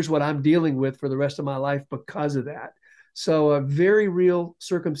here's what I'm dealing with for the rest of my life because of that. So very real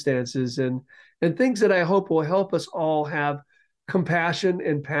circumstances and things that I hope will help us all have compassion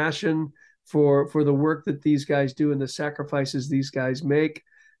and passion for the work that these guys do and the sacrifices these guys make,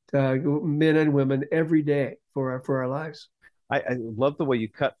 men and women, every day for our lives. I love the way you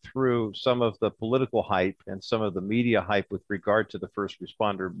cut through some of the political hype and some of the media hype with regard to the first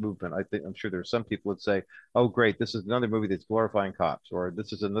responder movement. I'm sure there's some people that say, oh, great, this is another movie that's glorifying cops, or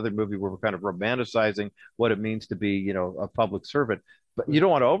this is another movie where we're kind of romanticizing what it means to be, you know, a public servant. But you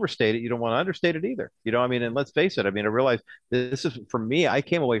don't want to overstate it. You don't want to understate it either. You know, I mean, and let's face it. I mean, I realize this is, for me, I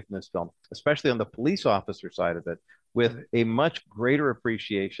came away from this film, especially on the police officer side of it, with a much greater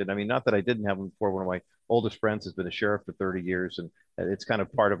appreciation. I mean, not that I didn't have them before. One of my oldest friends has been a sheriff for 30 years, and it's kind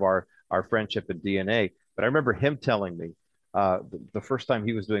of part of our friendship and DNA. But I remember him telling me the first time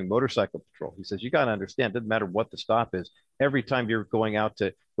he was doing motorcycle patrol, he says, you got to understand, it doesn't matter what the stop is. Every time you're going out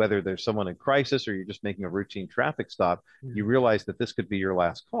to, whether there's someone in crisis or you're just making a routine traffic stop, you realize that this could be your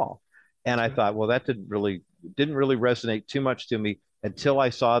last call. And I thought, well, that didn't really resonate too much to me until I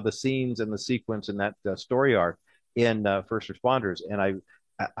saw the scenes and the sequence in that story arc in First Responders, and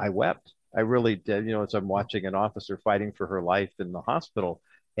I wept. I really did. You know, as I'm watching an officer fighting for her life in the hospital,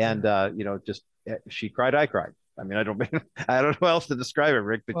 and you know, just she cried, I cried. I mean, I don't know how else to describe it,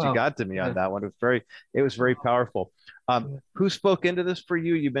 Rick, but you got to me on that one. It was very powerful. Who spoke into this for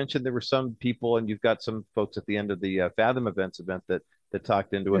you? You mentioned there were some people, and you've got some folks at the end of the Fathom Events event that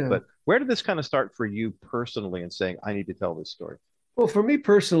talked into it. But where did this kind of start for you personally in saying, I need to tell this story? Well, for me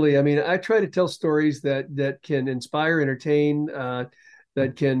personally, I mean, I try to tell stories that can inspire, entertain,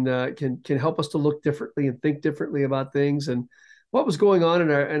 that can help us to look differently and think differently about things. And what was going on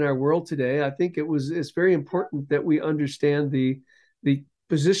in our world today, I think it's very important that we understand the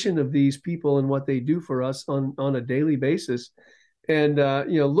position of these people and what they do for us on a daily basis. And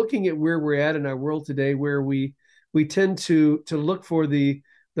you know, looking at where we're at in our world today, where we we tend to look for the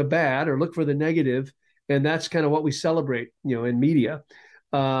bad or look for the negative, and that's kind of what we celebrate, in media.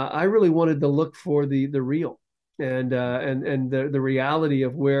 I really wanted to look for the real and the reality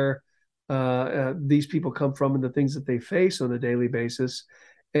of where these people come from and the things that they face on a daily basis,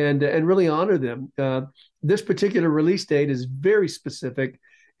 and really honor them. This particular release date is very specific.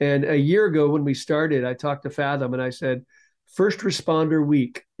 And a year ago when we started, I talked to Fathom and I said, First Responder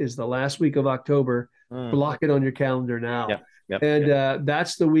Week is the last week of October. Block it on your calendar now. And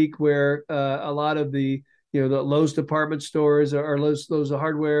that's the week where a lot of the the Lowe's department stores or Lowe's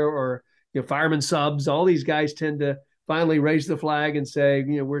hardware or Fireman Subs, all these guys tend to finally raise the flag and say,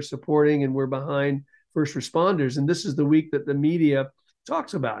 we're supporting and we're behind first responders. And this is the week that the media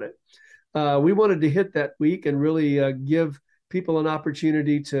talks about it. We wanted to hit that week and really give people an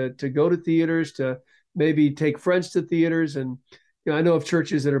opportunity to go to theaters, to maybe take friends to theaters. And I know of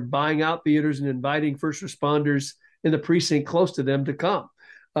churches that are buying out theaters and inviting first responders in the precinct close to them to come.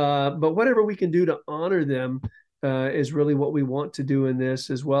 But whatever we can do to honor them is really what we want to do in this,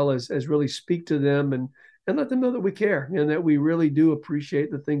 as well as really speak to them and let them know that we care and that we really do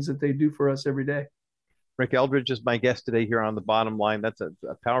appreciate the things that they do for us every day. Rick Eldridge is my guest today here on The Bottom Line. That's a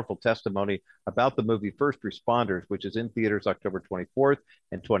powerful testimony about the movie First Responders, which is in theaters October 24th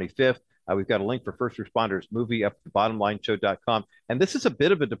and 25th. We've got a link for First Responders movie up at thebottomlineshow.com. And this is a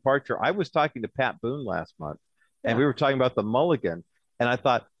bit of a departure. I was talking to Pat Boone last month, and we were talking about the Mulligan. And I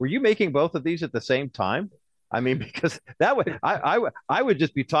thought, were you making both of these at the same time? I mean, because that would I would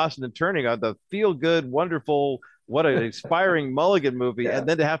just be tossing and turning on the feel good, wonderful, what an inspiring Mulligan movie, and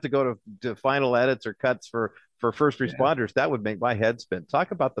then to have to go to final edits or cuts for first responders, that would make my head spin.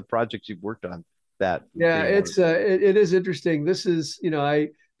 Talk about the projects you've worked on. That it is interesting. This is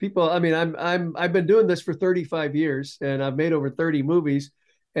I've been doing this for 35 years, and I've made over 30 movies.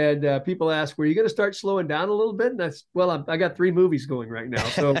 And people ask, were you going to start slowing down a little bit? And that's, I got 3 movies going right now,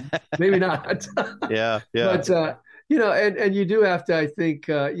 so maybe not. Yeah. But, and you do have to, I think,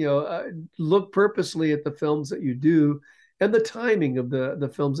 look purposely at the films that you do and the timing of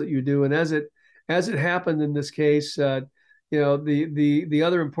the films that you do. And as it happened in this case, the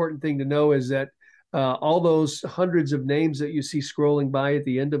other important thing to know is that all those hundreds of names that you see scrolling by at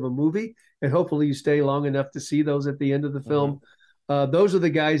the end of a movie, and hopefully you stay long enough to see those at the end of the film. Those are the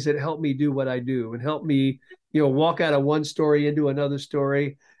guys that help me do what I do and help me, walk out of one story into another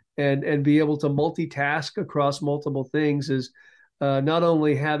story and be able to multitask across multiple things, is not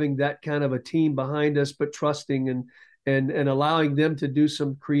only having that kind of a team behind us, but trusting and allowing them to do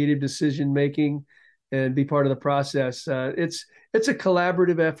some creative decision making and be part of the process. It's a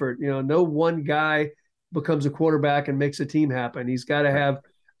collaborative effort. No one guy becomes a quarterback and makes a team happen. He's got to have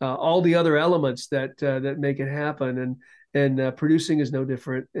all the other elements that make it happen. And producing is no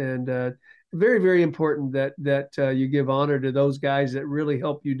different. And very, very important that you give honor to those guys that really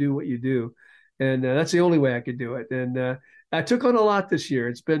help you do what you do. And that's the only way I could do it. And I took on a lot this year.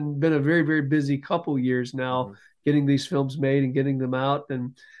 It's been a very, very busy couple years now, getting these films made and getting them out.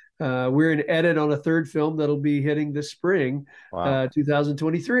 And we're in edit on a 3rd film that'll be hitting this spring,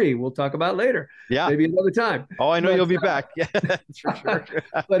 2023. We'll talk about later. Yeah, maybe another time. Oh, I know you'll be back. Yeah, that's for sure.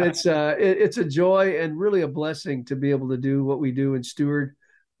 But it's a joy and really a blessing to be able to do what we do and steward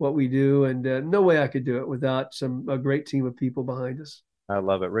what we do. And no way I could do it without a great team of people behind us. I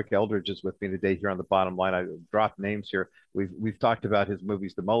love it. Rick Eldridge is with me today here on The Bottom Line. I dropped names here. We've talked about his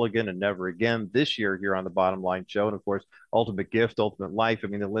movies, The Mulligan and Never Again, this year here on The Bottom Line Show. And of course, Ultimate Gift, Ultimate Life. I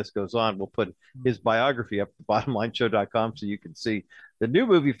mean, the list goes on. We'll put his biography up at thebottomlineshow.com so you can see. The new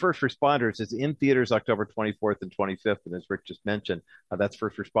movie, First Responders, is in theaters October 24th and 25th. And as Rick just mentioned, that's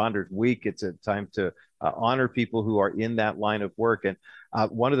First Responders Week. It's a time to honor people who are in that line of work. And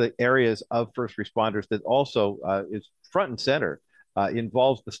one of the areas of first responders that also is front and center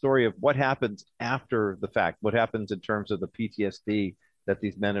involves the story of what happens after the fact, what happens in terms of the PTSD that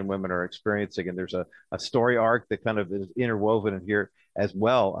these men and women are experiencing. And there's a story arc that kind of is interwoven in here as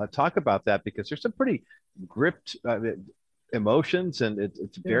well. Talk about that, because there's some pretty gripped emotions, and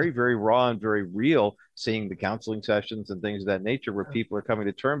it's very, very raw and very real, seeing the counseling sessions and things of that nature where people are coming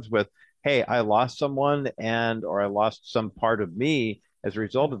to terms with, hey, I lost someone or I lost some part of me as a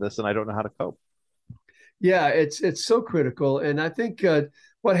result of this, and I don't know how to cope. Yeah, it's so critical. And I think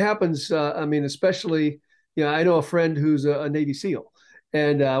what happens, especially, I know a friend who's a Navy SEAL,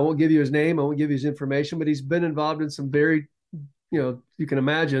 and I won't give you his name, I won't give you his information, but he's been involved in some very, you can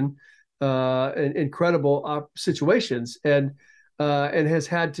imagine, incredible situations, and has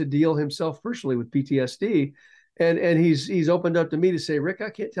had to deal himself personally with PTSD. And he's opened up to me to say, Rick,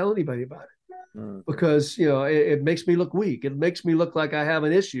 I can't tell anybody about it because, it makes me look weak. It makes me look like I have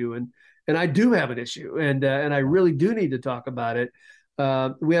an issue. And and I do have an issue, and I really do need to talk about it.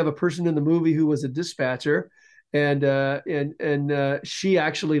 We have a person in the movie who was a dispatcher, and she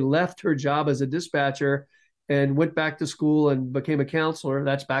actually left her job as a dispatcher and went back to school and became a counselor.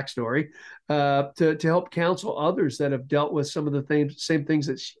 That's backstory, to help counsel others that have dealt with some of the same things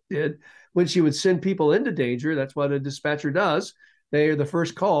that she did. When she would send people into danger, that's what a dispatcher does. They are the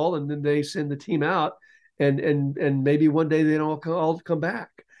first call, and then they send the team out, and maybe one day they don't all come back.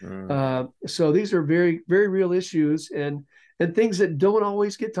 So these are very, very real issues, and things that don't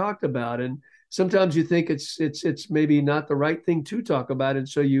always get talked about. And sometimes you think it's maybe not the right thing to talk about, and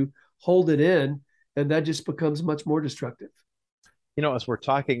so you hold it in, and that just becomes much more destructive. You know, as we're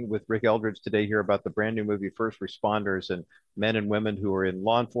talking with Rick Eldridge today here about the brand new movie First Responders, and men and women who are in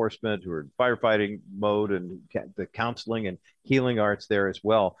law enforcement, who are in firefighting mode, and the counseling and healing arts there as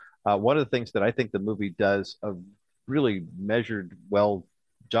well. One of the things that I think the movie does a really measured, well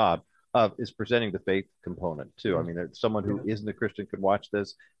job of is presenting the faith component too. I mean, someone who isn't a Christian could watch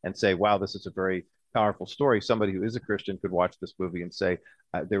this and say, wow, this is a very powerful story. Somebody who is a Christian could watch this movie and say,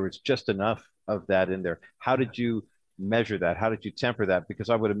 there was just enough of that in there. How did you measure that? How did you temper that? Because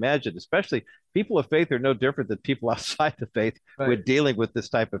I would imagine, especially people of faith are no different than people outside the faith with dealing with this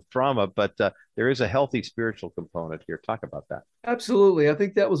type of trauma, but there is a healthy spiritual component here. Talk about that. Absolutely. I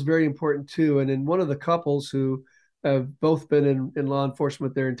think that was very important too. And in one of the couples who have both been in law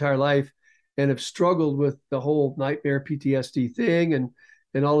enforcement their entire life and have struggled with the whole nightmare PTSD thing and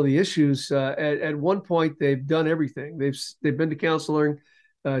all of the issues, at one point they've done everything. They've been to counseling.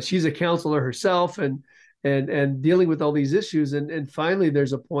 She's a counselor herself, and dealing with all these issues. And finally,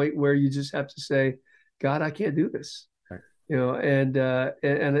 there's a point where you just have to say, God, I can't do this, and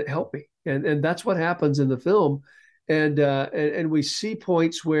it helped me. And that's what happens in the film. And we see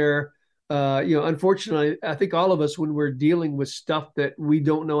points where, unfortunately, I think all of us, when we're dealing with stuff that we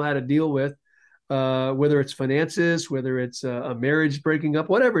don't know how to deal with, whether it's finances, whether it's a marriage breaking up,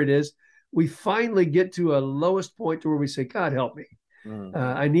 whatever it is, we finally get to a lowest point to where we say, God, help me.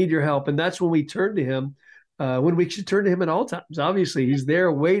 I need your help. And that's when we turn to him, when we should turn to him at all times. Obviously, he's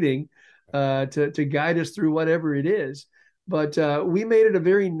there waiting to guide us through whatever it is. But we made it a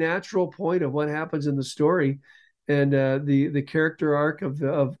very natural point of what happens in the story, and the character arc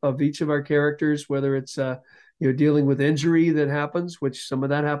of each of our characters, whether it's dealing with injury that happens, which some of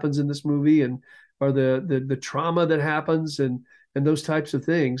that happens in this movie, or the trauma that happens, and those types of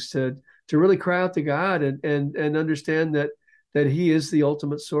things, to really cry out to God and understand that he is the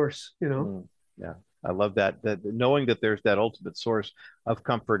ultimate source, Yeah. I love that knowing that there's that ultimate source of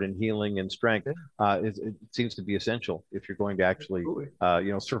comfort and healing and strength, it seems to be essential if you're going to actually,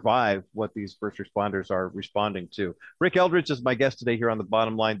 survive what these first responders are responding to. Rick Eldridge is my guest today here on The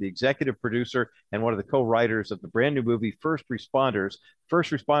Bottom Line, the executive producer and one of the co-writers of the brand new movie, First Responders.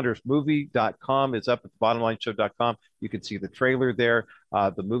 FirstRespondersMovie.com is up at thebottomlineshow.com. You can see the trailer there.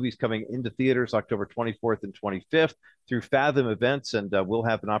 The movie's coming into theaters October 24th and 25th through Fathom Events, and we'll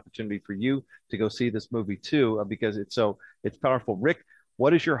have an opportunity for you to go see this movie too, because it's powerful. Rick,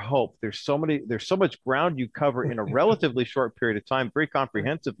 what is your hope? There's so much ground you cover in a relatively short period of time, very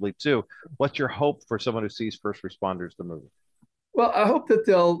comprehensively too. What's your hope for someone who sees First Responders, the movie? Well, I hope that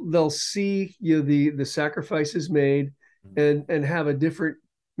they'll see the sacrifices made and have a different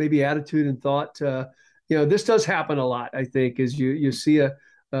maybe attitude and thought. This does happen a lot, I think, is you see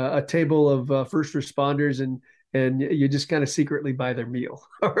a table of first responders and you just kind of secretly buy their meal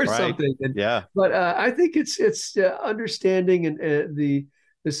or something. But I think it's understanding and the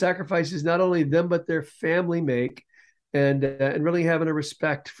sacrifices not only them but their family make, and really having a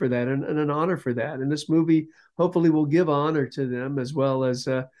respect for that and an honor for that. And this movie hopefully will give honor to them, as well as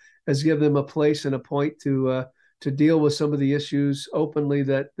give them a place and a point to deal with some of the issues openly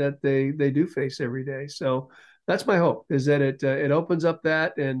that they do face every day. So that's my hope, is that it opens up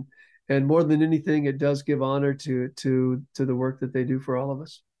that, and more than anything, it does give honor to the work that they do for all of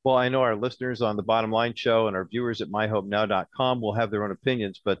us. Well, I know our listeners on the Bottom Line Show and our viewers at myhopenow.com will have their own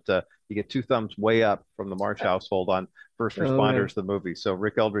opinions, but you get 2 thumbs way up from the Marsh household on First Responders, the movie. So,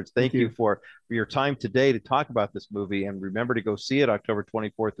 Rick Eldridge, thank you for your time today to talk about this movie. And remember to go see it October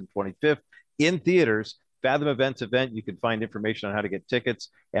 24th and 25th in theaters. Fathom Events event. You can find information on how to get tickets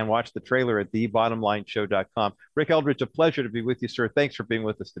and watch the trailer at thebottomlineshow.com. Rick Eldridge, a pleasure to be with you, sir. Thanks for being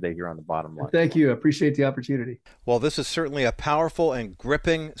with us today here on The Bottom Line. Thank you. I appreciate the opportunity. Well, this is certainly a powerful and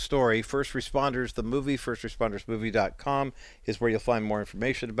gripping story. First Responders, the movie, firstrespondersmovie.com is where you'll find more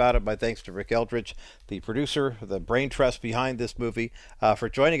information about it. My thanks to Rick Eldridge, the producer, the brain trust behind this movie, for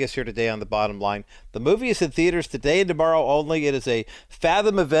joining us here today on The Bottom Line. The movie is in theaters today and tomorrow only. It is a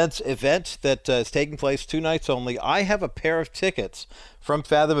Fathom Events event that is taking place 2 nights only. I have a pair of tickets from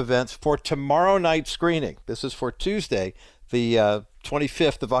Fathom Events for tomorrow night screening. This is for Tuesday, the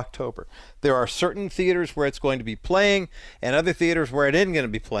 25th of October. There are certain theaters where it's going to be playing and other theaters where it isn't going to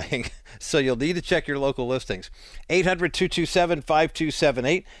be playing. So you'll need to check your local listings.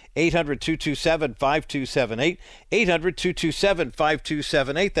 800-227-5278, 800-227-5278,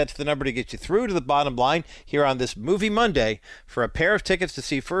 800-227-5278. That's the number to get you through to the bottom line here on this Movie Monday for a pair of tickets to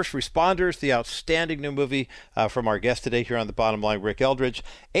see First Responders, the outstanding new movie from our guest today here on the bottom line, Rick Eldridge.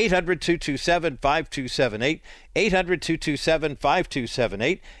 800-227-5278,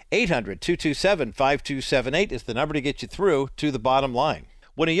 800-227-5278, 800-227-5278 is the number to get you through to the bottom line.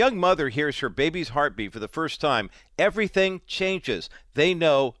 When a young mother hears her baby's heartbeat for the first time, everything changes. They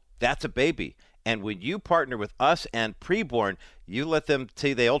know that's a baby. And when you partner with us and Preborn, you let them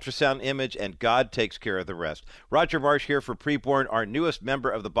see the ultrasound image, and God takes care of the rest. Roger Marsh here for Preborn, our newest member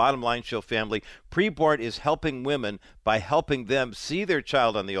of the Bottom Line Show family. Preborn is helping women by helping them see their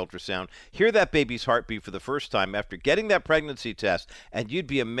child on the ultrasound, hear that baby's heartbeat for the first time after getting that pregnancy test, and you'd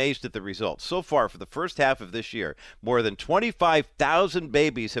be amazed at the results. So far, for the first half of this year, more than 25,000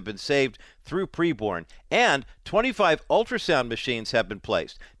 babies have been saved through Preborn, and 25 ultrasound machines have been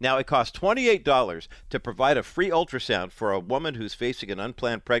placed. Now, it costs $28 to provide a free ultrasound for a woman who's facing an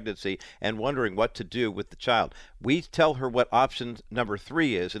unplanned pregnancy and wondering what to do with the child. We tell her what option number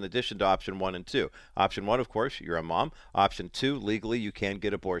 3 is in addition to option 1 and 2. Option 1, of course, you're a mom. Option 2, legally you can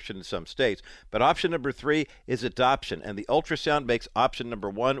get abortion in some states. But option number 3 is adoption, and the ultrasound makes option number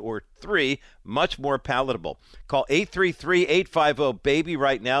 1 or 3 much more palatable. Call 833-850-BABY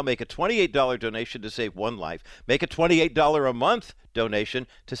right now. Make a $28 donation to save one life. Make a $28 a month donation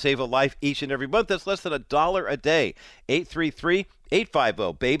to save a life each and every month. That's less than $1 a day.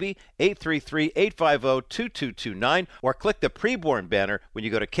 833-850-BABY, 833-850-2229, or click the Preborn banner when you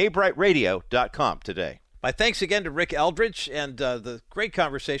go to kbrightradio.com today. My thanks again to Rick Eldridge, and the great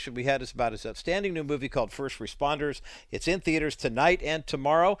conversation we had is about his outstanding new movie called First Responders. It's in theaters tonight and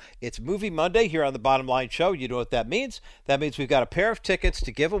tomorrow. It's Movie Monday here on the Bottom Line Show. You know what that means. That means we've got a pair of tickets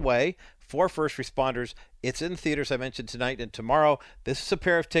to give away for First Responders. It's in theaters, I mentioned, tonight and tomorrow. This is a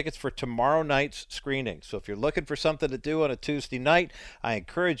pair of tickets for tomorrow night's screening. So if you're looking for something to do on a Tuesday night, I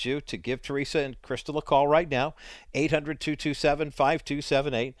encourage you to give Teresa and Crystal a call right now.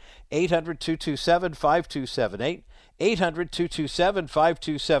 800-227-5278, 800-227-5278,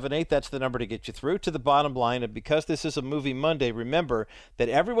 800-227-5278. That's the number to get you through to the bottom line. And because this is a Movie Monday, remember that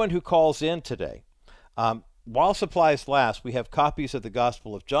everyone who calls in today, while supplies last, we have copies of the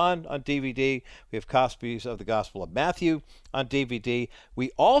Gospel of John on DVD. We have copies of the Gospel of Matthew on DVD.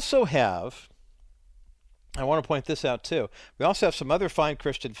 We also have, I want to point this out too, we also have some other fine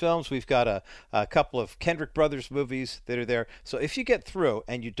Christian films. We've got a couple of Kendrick Brothers movies that are there. So if you get through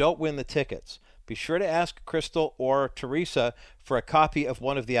and you don't win the tickets, be sure to ask Crystal or Teresa for a copy of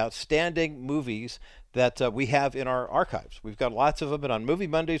one of the outstanding movies that we have in our archives. We've got lots of them, and on Movie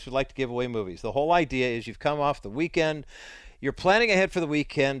Mondays, we like to give away movies. The whole idea is you've come off the weekend, you're planning ahead for the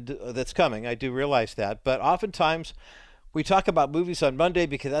weekend that's coming. I do realize that, but oftentimes we talk about movies on Monday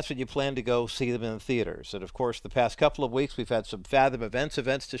because that's when you plan to go see them in the theaters. And of course, the past couple of weeks, we've had some Fathom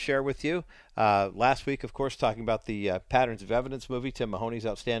events to share with you. Last week, of course, talking about the Patterns of Evidence movie, Tim Mahoney's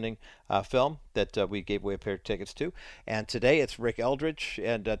outstanding film that we gave away a pair of tickets to. And today it's Rick Eldridge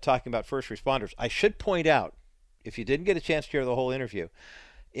and talking about First Responders. I should point out, if you didn't get a chance to hear the whole interview,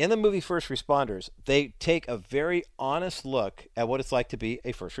 in the movie First Responders, they take a very honest look at what it's like to be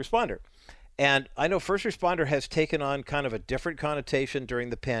a first responder. And I know first responder has taken on kind of a different connotation during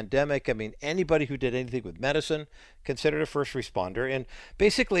the pandemic. I mean, anybody who did anything with medicine considered a first responder. And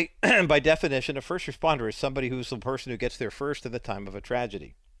basically, by definition, a first responder is somebody who's the person who gets there first at the time of a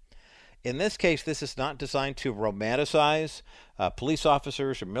tragedy. In this case, this is not designed to romanticize police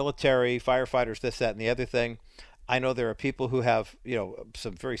officers or military, firefighters, this, that, and the other thing. I know there are people who have,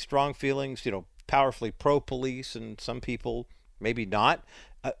 some very strong feelings, powerfully pro-police, and some people maybe not.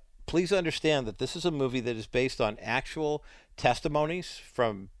 Please understand that this is a movie that is based on actual testimonies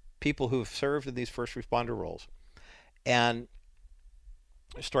from people who have served in these first responder roles. And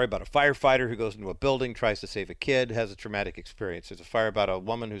a story about a firefighter who goes into a building, tries to save a kid, has a traumatic experience. There's a fire about a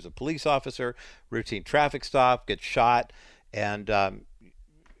woman who's a police officer, routine traffic stop, gets shot, and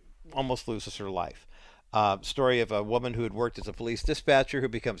almost loses her life. Story of a woman who had worked as a police dispatcher who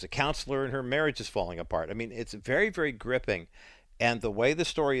becomes a counselor, and her marriage is falling apart. I mean, it's very, very gripping. And the way the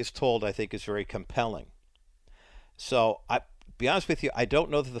story is told, I think, is very compelling. So, be honest with you, I don't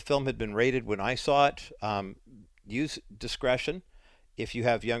know that the film had been rated when I saw it. Use discretion if you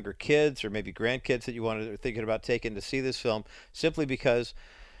have younger kids or maybe grandkids that you are thinking about taking to see this film, simply because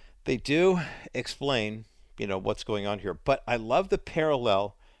They do explain, what's going on here. But I love the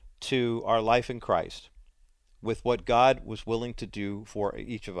parallel to our life in Christ with what God was willing to do for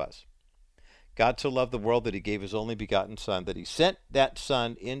each of us. God so loved the world that he gave his only begotten Son, that he sent that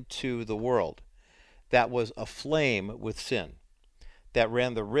Son into the world that was aflame with sin, that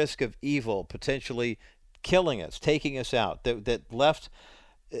ran the risk of evil, potentially killing us, taking us out, that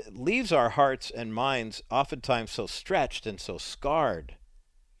leaves our hearts and minds oftentimes so stretched and so scarred.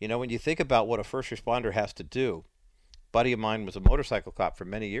 When you think about what a first responder has to do, a buddy of mine was a motorcycle cop for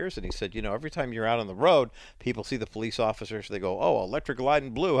many years, and he said, every time you're out on the road, people see the police officers, they go, oh, electric light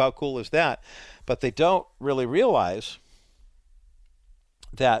and blue, how cool is that? But they don't really realize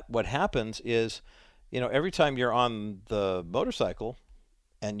that what happens is, every time you're on the motorcycle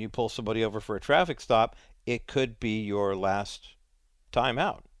and you pull somebody over for a traffic stop, it could be your last time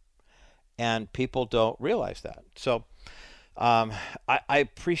out. And people don't realize that. So I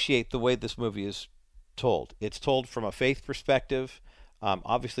appreciate the way this movie is told. It's told from a faith perspective.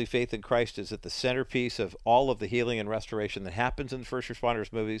 Obviously, faith in Christ is at the centerpiece of all of the healing and restoration that happens in first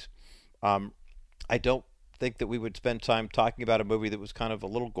responders movies. I don't think that we would spend time talking about a movie that was kind of a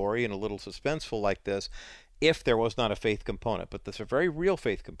little gory and a little suspenseful like this if there was not a faith component. But there's a very real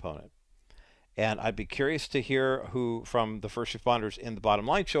faith component. And I'd be curious to hear who from the first responders in the Bottom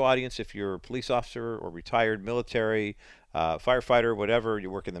Line Show audience, if you're a police officer or retired military, firefighter, whatever, you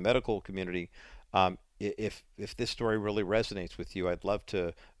work in the medical community, if this story really resonates with you, I'd love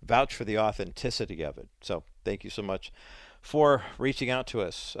to vouch for the authenticity of it. So thank you so much for reaching out to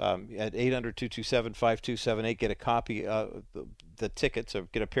us at 800-227-5278. Get a copy of the tickets, or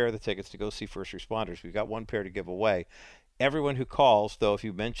get a pair of the tickets to go see First Responders. We've got one pair to give away. Everyone who calls, though, if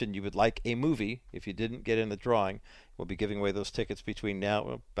you mentioned you would like a movie, if you didn't get in the drawing, we'll be giving away those tickets between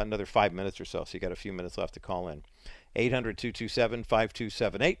now, about another 5 minutes or so. So you got a few minutes left to call in.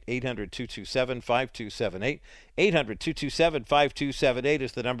 800-227-5278, 800-227-5278, 800-227-5278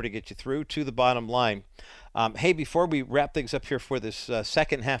 is the number to get you through to the bottom line. Hey, before we wrap things up here for this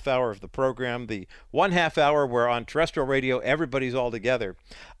second half hour of the program, the 1 half hour where on terrestrial radio everybody's all together,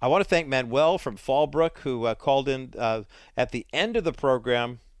 I want to thank Manuel from Fallbrook, who called in at the end of the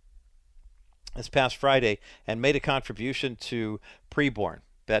program this past Friday and made a contribution to Preborn.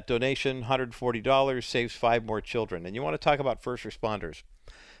 That donation, $140, saves 5 more children. And you want to talk about first responders.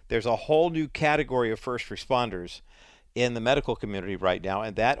 There's a whole new category of first responders in the medical community right now,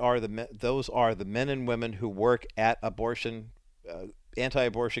 and those are the men and women who work at abortion,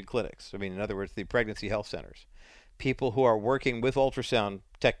 anti-abortion clinics. I mean, in other words, the pregnancy health centers. People who are working with ultrasound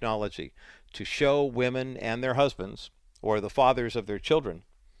technology to show women and their husbands, or the fathers of their children,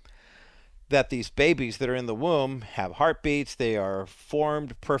 that these babies that are in the womb have heartbeats. They are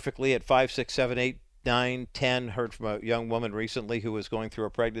formed perfectly at 5, 6, 7, 8, 9, 10. Heard from a young woman recently who was going through a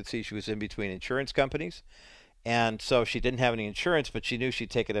pregnancy. She was in between insurance companies. And so she didn't have any insurance, but she knew she'd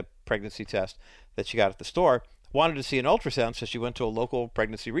taken a pregnancy test that she got at the store. Wanted to see an ultrasound, so she went to a local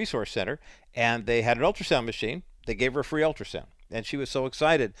pregnancy resource center, and they had an ultrasound machine. They gave her a free ultrasound. And she was so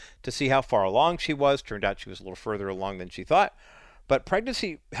excited to see how far along she was. Turned out she was a little further along than she thought. But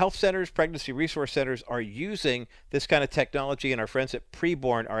pregnancy health centers, pregnancy resource centers are using this kind of technology, and our friends at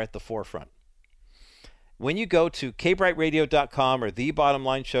Preborn are at the forefront. When you go to kbrightradio.com or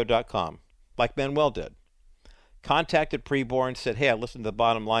thebottomlineshow.com, like Manuel did, contacted Preborn, said, hey, I listened to the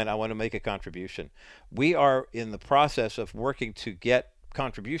Bottom Line, I want to make a contribution. We are in the process of working to get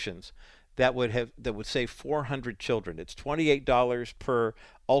contributions that would save 400 children. It's $28 per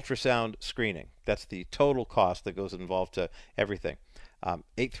ultrasound screening. That's the total cost that goes involved to everything.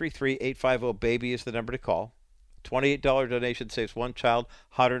 833-850-BABY is the number to call. $28 donation saves 1 child,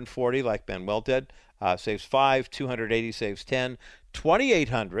 $140 like Manuel did, saves 5, $280 saves 10,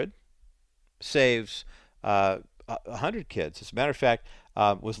 $2,800 saves 100 kids. As a matter of fact,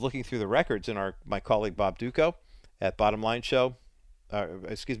 was looking through the records, and my colleague Bob Duco at Bottom Line Show,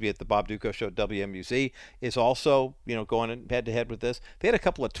 at the Bob Duco Show at WMUZ, is also, going head to head with this. They had a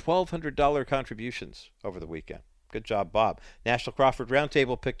couple of $1,200 contributions over the weekend. Good job, Bob. National Crawford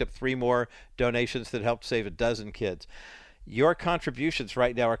Roundtable picked up 3 more donations that helped save a dozen kids. Your contributions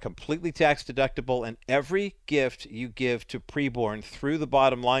right now are completely tax deductible, and every gift you give to Preborn through the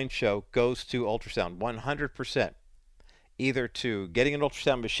Bottom Line Show goes to ultrasound, 100%. Either to getting an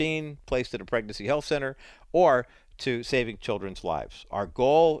ultrasound machine placed at a pregnancy health center or to saving children's lives. Our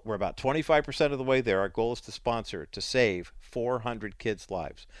goal, we're about 25% of the way there. Our goal is to save 400 kids'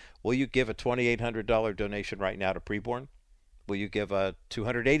 lives. Will you give a $2,800 donation right now to Preborn? Will you give a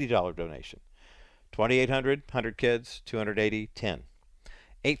 $280 donation? 2,800, 100 kids, 280, 10.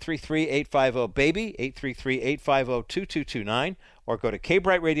 833-850-BABY, 833-850-2229, or go to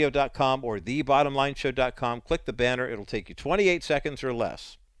kbrightradio.com or thebottomlineshow.com. Click the banner. It'll take you 28 seconds or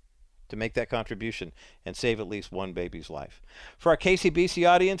less to make that contribution and save at least one baby's life. For our KCBC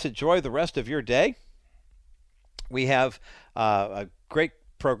audience, enjoy the rest of your day. We have a great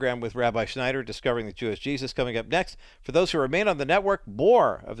program with Rabbi Schneider, Discovering the Jewish Jesus, coming up next. For those who remain on the network,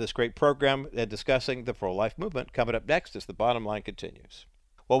 more of this great program discussing the pro-life movement coming up next as The Bottom Line continues.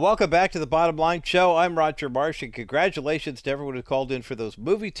 Well, welcome back to The Bottom Line Show. I'm Roger Marsh, and congratulations to everyone who called in for those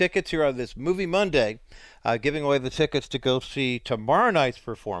movie tickets here on this Movie Monday, giving away the tickets to go see tomorrow night's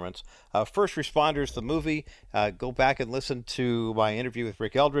performance, First Responders, the movie. Go back and listen to my interview with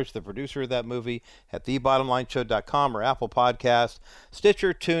Rick Eldridge, the producer of that movie, at thebottomlineshow.com or Apple Podcasts,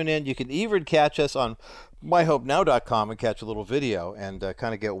 Stitcher, TuneIn. You can even catch us on myhopenow.com and catch a little video and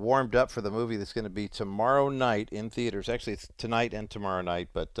kind of get warmed up for the movie that's going to be tomorrow night in theaters. Actually, it's tonight and tomorrow night,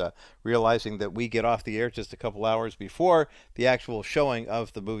 but realizing that we get off the air just a couple hours before the actual showing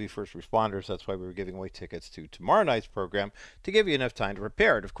of the movie First Responders, that's why we were giving away tickets to tomorrow night's program to give you enough time to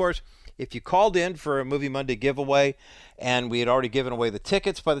prepare it. Of course, if you called in for a Movie Monday giveaway and we had already given away the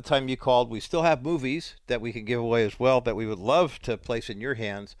tickets by the time you called, we still have movies that we can give away as well that we would love to place in your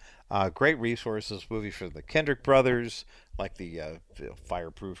hands. Great resources, movies from the Kendrick brothers, like the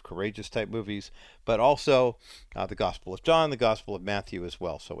Fireproof, Courageous type movies, but also the Gospel of John, the Gospel of Matthew as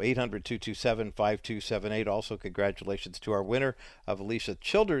well. So 800-227-5278. Also, congratulations to our winner of Alisa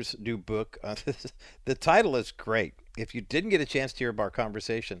Childers' new book. The title is great. If you didn't get a chance to hear our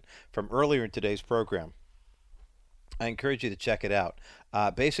conversation from earlier in today's program, I encourage you to check it out.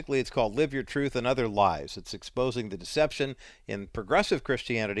 Basically, it's called Live Your Truth and Other Lies. It's exposing the deception in progressive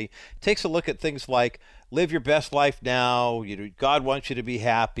Christianity. It takes a look at things like live your best life now, God wants you to be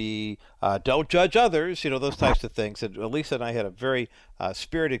happy, don't judge others, those types of things. And Alisa and I had a very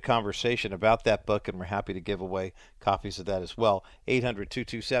spirited conversation about that book, and we're happy to give away copies of that as well.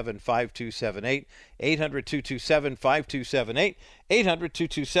 800-227-5278, 800-227-5278,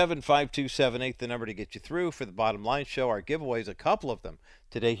 800-227-5278, the number to get you through for the Bottom Line Show. Our giveaways, a couple of them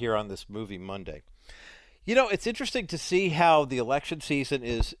today here on this Movie Monday. It's interesting to see how the election season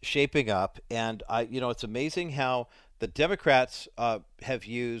is shaping up, and it's amazing how the Democrats have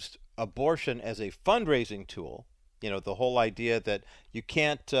used abortion as a fundraising tool. The whole idea that you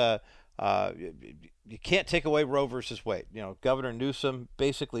can't take away Roe versus Wade. Governor Newsom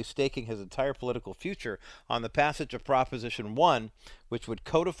basically staking his entire political future on the passage of Proposition 1, which would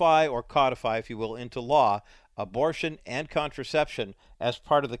codify, if you will, into law abortion and contraception as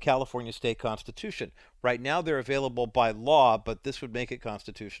part of the California state constitution. Right now they're available by law, but this would make a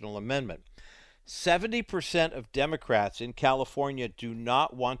constitutional amendment. 70% of Democrats in California do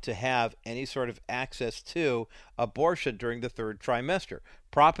not want to have any sort of access to abortion during the third trimester.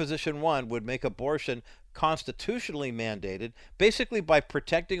 Proposition 1 would make abortion constitutionally mandated, basically by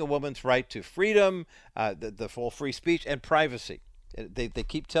protecting a woman's right to freedom, the full free speech, and privacy. They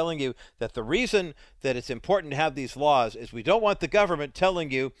keep telling you that the reason that it's important to have these laws is we don't want the government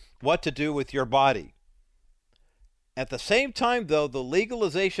telling you what to do with your body. At the same time, though, the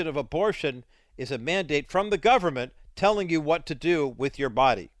legalization of abortion is a mandate from the government telling you what to do with your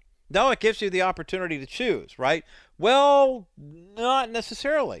body. No, it gives you the opportunity to choose, right? Well, not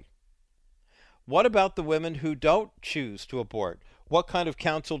necessarily. What about the women who don't choose to abort? What kind of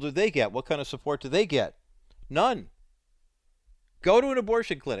counsel do they get? What kind of support do they get? None. Go to an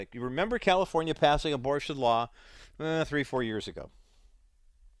abortion clinic. You remember California passing abortion law 3-4 years ago.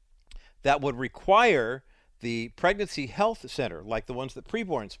 That would require the pregnancy health center, like the ones that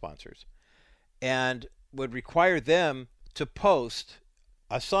Preborn sponsors, and would require them to post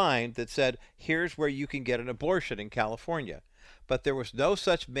a sign that said, here's where you can get an abortion in California. But there was no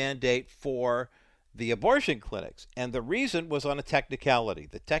such mandate for the abortion clinics. And the reason was on a technicality.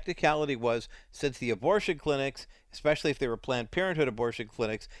 The technicality was, since the abortion clinics, especially if they were Planned Parenthood abortion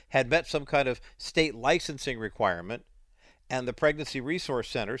clinics, had met some kind of state licensing requirement, and the pregnancy resource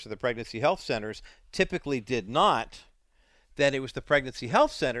centers or the pregnancy health centers typically did not, then it was the pregnancy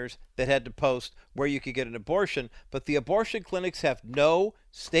health centers that had to post where you could get an abortion. But the abortion clinics have no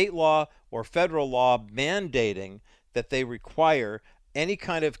state law or federal law mandating that they require any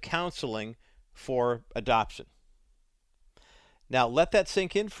kind of counseling for adoption. Now, let that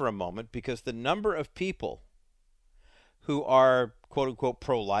sink in for a moment, because the number of people who are, quote unquote,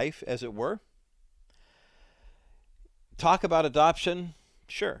 pro-life, as it were, talk about adoption,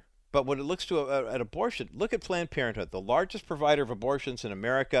 sure. But when it looks to an abortion, look at Planned Parenthood, the largest provider of abortions in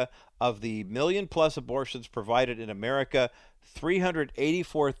America. Of the million-plus abortions provided in America,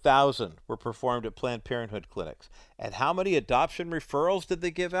 384,000 were performed at Planned Parenthood clinics. And how many adoption referrals did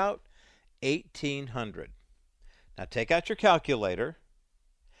they give out? 1,800. Now take out your calculator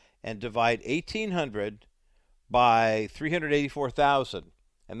and divide 1,800 by 384,000,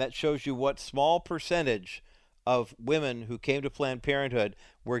 and that shows you what small percentage of women who came to Planned Parenthood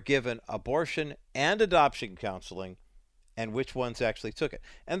were given abortion and adoption counseling, and which ones actually took it.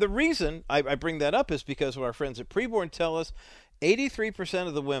 And the reason I bring that up is because what our friends at Preborn tell us, 83%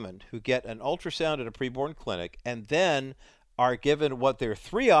 of the women who get an ultrasound at a preborn clinic and then are given what their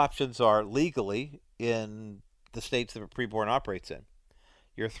three options are legally in the states that a preborn operates in.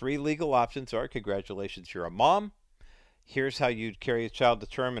 Your three legal options are, congratulations, you're a mom. Here's how you'd carry a child to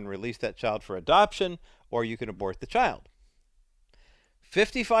term and release that child for adoption, or you can abort the child.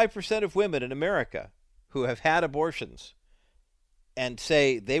 55% of women in America who have had abortions and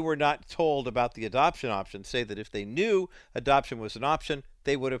say they were not told about the adoption option say that if they knew adoption was an option,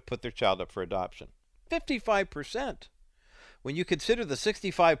 they would have put their child up for adoption. 55%. When you consider the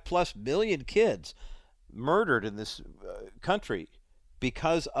 65 plus million kids murdered in this country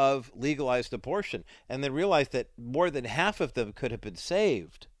because of legalized abortion, and then realize that more than half of them could have been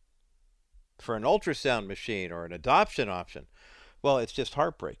saved for an ultrasound machine or an adoption option, well, it's just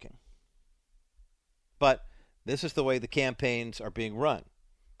heartbreaking. But this is the way the campaigns are being run.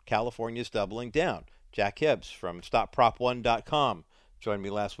 California's doubling down. Jack Hibbs from StopProp1.com joined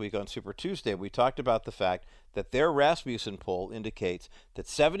me last week on Super Tuesday. We talked about the fact that their Rasmussen poll indicates that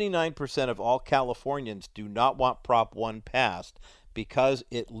 79% of all Californians do not want Prop 1 passed because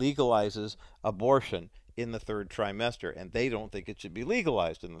it legalizes abortion in the third trimester, and they don't think it should be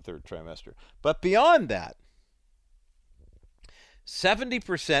legalized in the third trimester. But beyond that,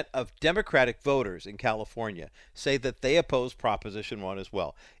 70% of Democratic voters in California say that they oppose Proposition 1 as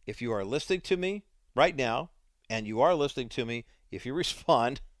well. If you are listening to me right now, and you are listening to me, if you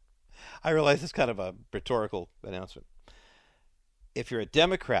respond, I realize it's kind of a rhetorical announcement. If you're a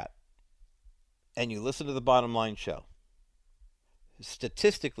Democrat and you listen to the Bottom Line Show,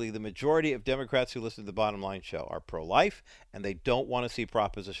 statistically, the majority of Democrats who listen to the Bottom Line Show are pro-life, and they don't want to see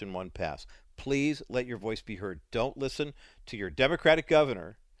Proposition 1 pass. Please let your voice be heard. Don't listen to your Democratic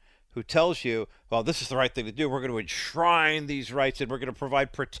governor who tells you, well, this is the right thing to do. We're going to enshrine these rights and we're going to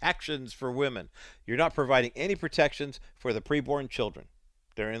provide protections for women. You're not providing any protections for the preborn children.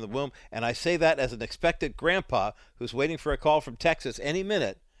 They're in the womb. And I say that as an expectant grandpa who's waiting for a call from Texas any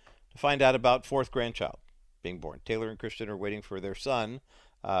minute to find out about fourth grandchild being born. Taylor and Christian are waiting for their son.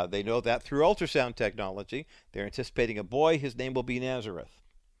 They know that through ultrasound technology. They're anticipating a boy. His name will be Nazareth.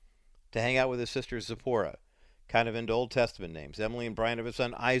 To hang out with his sister Zipporah. Kind of into Old Testament names. Emily and Brian have a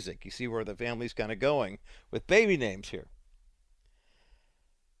son Isaac. You see where the family's kind of going with baby names here.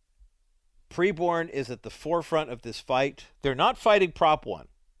 Preborn is at the forefront of this fight. They're not fighting Prop 1.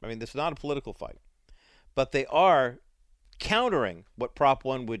 I mean, this is not a political fight. But they are countering what Prop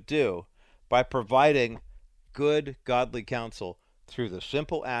 1 would do by providing good, godly counsel through the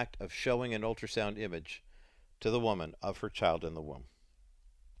simple act of showing an ultrasound image to the woman of her child in the womb.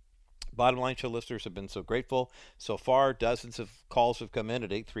 Bottom Line Show listeners have been so grateful. So far, dozens of calls have come in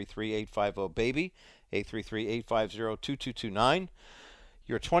at 833-850-BABY, 833-850-2229.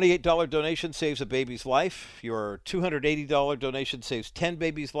 Your $28 donation saves a baby's life. Your $280 donation saves 10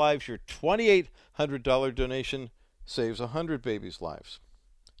 babies' lives. Your $2,800 donation saves 100 babies' lives.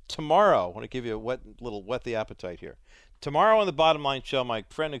 Tomorrow, I want to give you a little whet the appetite here. Tomorrow on the Bottom Line Show, my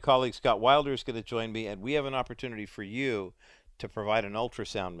friend and colleague Scott Wilder is going to join me, and we have an opportunity for you to provide an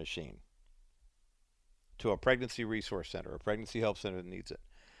ultrasound machine to a pregnancy resource center, a pregnancy health center that needs it.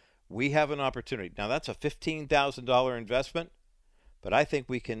 We have an opportunity. Now, that's a $15,000 investment, but I think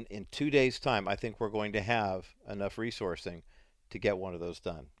we can, in 2 days' time, I think we're going to have enough resourcing to get one of those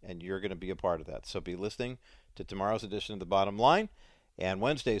done, and you're going to be a part of that. So be listening to tomorrow's edition of The Bottom Line and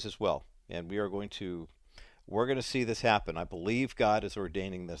Wednesdays as well, and we're going to see this happen. I believe God is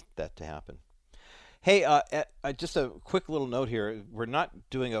ordaining that to happen. Hey, just a quick little note here. We're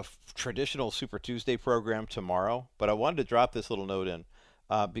not doing a traditional Super Tuesday program tomorrow, but I wanted to drop this little note in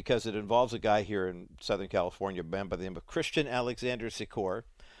because it involves a guy here in Southern California, a man by the name of Christian Alexander Sikor,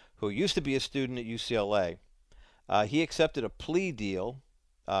 who used to be a student at UCLA. He accepted a plea deal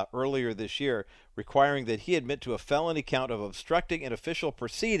earlier this year requiring that he admit to a felony count of obstructing an official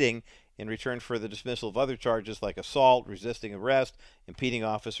proceeding in return for the dismissal of other charges like assault, resisting arrest, impeding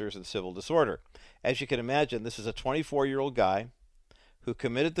officers, and civil disorder. As you can imagine, this is a 24-year-old guy who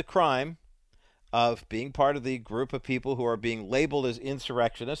committed the crime of being part of the group of people who are being labeled as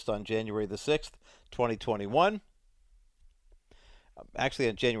insurrectionists on January the 6th, 2021. Actually,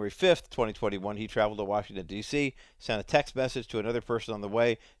 on January 5th, 2021, he traveled to Washington, D.C., sent a text message to another person on the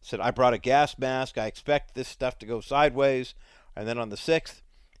way, said, I brought a gas mask. I expect this stuff to go sideways. And then on the 6th,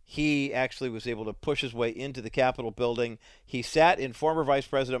 he actually was able to push his way into the Capitol building. He sat in former Vice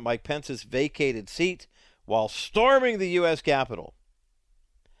President Mike Pence's vacated seat while storming the U.S. Capitol.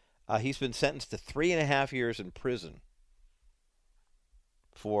 He's been sentenced to 3.5 years in prison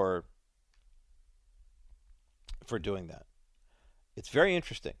for doing that. It's very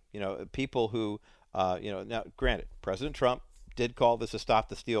interesting. People who, now granted, President Trump did call this a Stop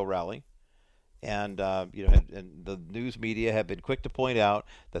the Steal rally. And, and the news media have been quick to point out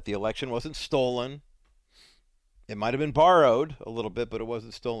that the election wasn't stolen. It might have been borrowed a little bit, but it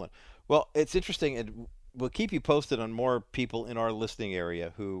wasn't stolen. Well, it's interesting, and we'll keep you posted on more people in our listening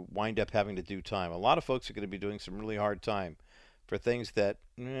area who wind up having to do time. A lot of folks are going to be doing some really hard time for things that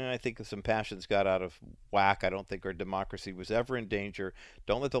I think some passions got out of whack. I don't think our democracy was ever in danger.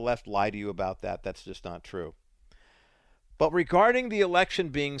 Don't let the left lie to you about that. That's just not true. But regarding the election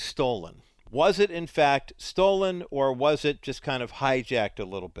being stolen, was it in fact stolen, or was it just kind of hijacked a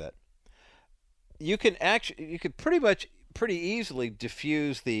little bit? You could pretty easily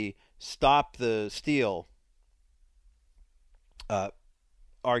diffuse the Stop the Steal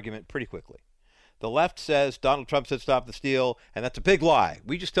argument pretty quickly. The left says Donald Trump said stop the steal, and that's a big lie.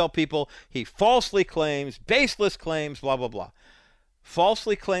 We just tell people he falsely claims, baseless claims, blah, blah, blah.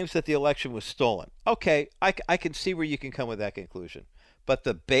 Falsely claims that the election was stolen. Okay, I can see where you can come with that conclusion. But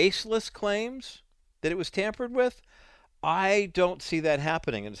the baseless claims that it was tampered with, I don't see that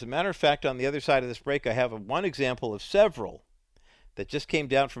happening. And as a matter of fact, on the other side of this break, I have one example of several that just came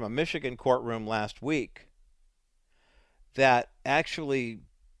down from a Michigan courtroom last week that actually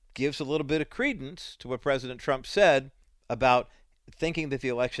gives a little bit of credence to what President Trump said about thinking that the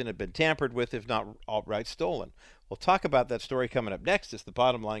election had been tampered with, if not outright stolen. We'll talk about that story coming up next as the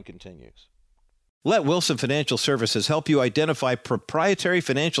bottom line continues. Let Wilson Financial Services help you identify proprietary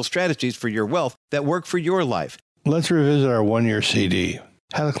financial strategies for your wealth that work for your life. Let's revisit our one-year CD.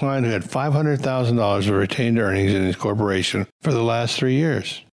 Had a client who had $500,000 of retained earnings in his corporation for the last 3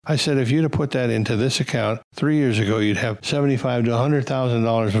 years. I said, if you'd have put that into this account 3 years ago, you'd have $75,000 to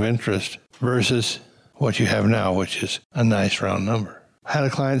 $100,000 of interest versus what you have now, which is a nice round number. Had a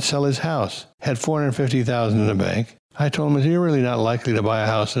client sell his house, had $450,000 in the bank. I told him, you're really not likely to buy a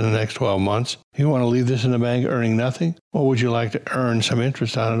house in the next 12 months. You want to leave this in the bank earning nothing? Or would you like to earn some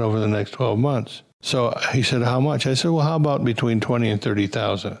interest on it over the next 12 months? So he said, how much? I said, well, how about between $20,000 and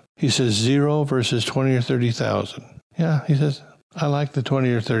 $30,000? He says, 0 versus 20 or 30,000. Yeah, he says, I like the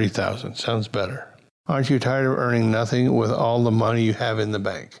 20 or 30,000. Sounds better. Aren't you tired of earning nothing with all the money you have in the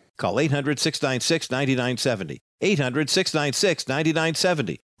bank? Call 800-696-9970,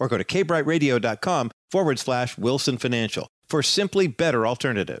 800-696-9970, or go to kbrightradio.com/Wilson Financial for simply better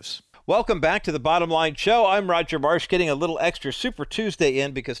alternatives. Welcome back to the Bottom Line Show. I'm Roger Marsh, getting a little extra Super Tuesday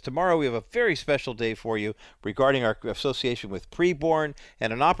in because tomorrow we have a very special day for you regarding our association with Preborn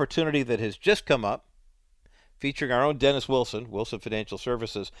and an opportunity that has just come up featuring our own Dennis Wilson, Wilson Financial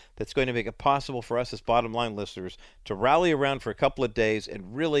Services, that's going to make it possible for us as Bottom Line listeners to rally around for a couple of days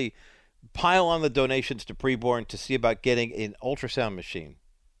and really pile on the donations to Preborn to see about getting an ultrasound machine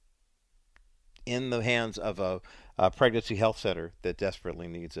in the hands of a pregnancy health center that desperately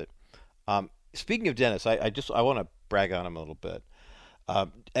needs it. Speaking of Dennis, I want to brag on him a little bit.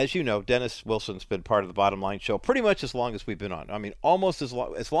 As you know, Dennis Wilson's been part of the Bottom Line Show pretty much as long as we've been on. I mean, almost as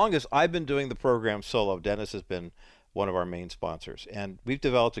long as I've been doing the program solo, Dennis has been one of our main sponsors. And we've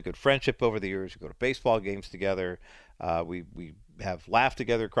developed a good friendship over the years. We go to baseball games together. We have laughed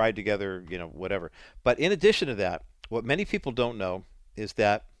together, cried together, whatever. But in addition to that, what many people don't know is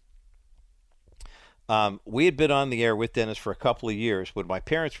that we had been on the air with Dennis for a couple of years when my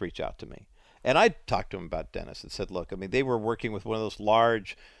parents reached out to me. And I talked to him about Dennis and said, look, I mean, they were working with one of those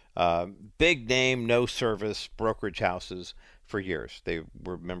large, big name, no service brokerage houses for years. They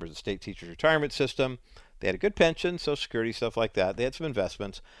were members of the state teachers retirement system. They had a good pension, Social Security, stuff like that. They had some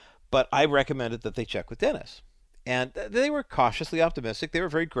investments. But I recommended that they check with Dennis. And they were cautiously optimistic. They were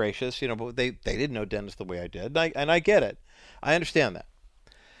very gracious, but they didn't know Dennis the way I did. And I get it. I understand that.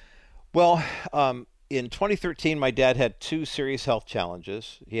 Well, in 2013, my dad had 2 serious health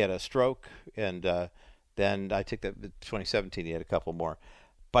challenges. He had a stroke, and then I took that. 2017, he had a couple more.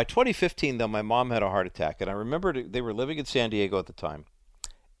 By 2015, though, my mom had a heart attack, and I remember they were living in San Diego at the time,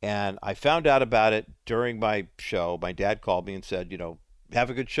 and I found out about it during my show. My dad called me and said, have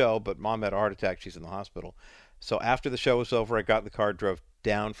a good show, but mom had a heart attack. She's in the hospital. So after the show was over, I got in the car, drove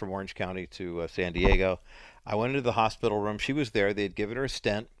down from Orange County to San Diego. I went into the hospital room. She was there. They had given her a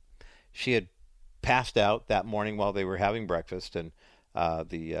stent. She had passed out that morning while they were having breakfast, and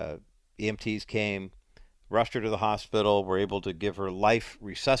the EMTs came, rushed her to the hospital, were able to give her life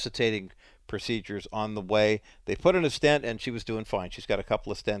resuscitating procedures on the way. They put in a stent, and she was doing fine. She's got a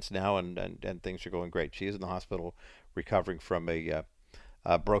couple of stents now, and things are going great. She is in the hospital recovering from a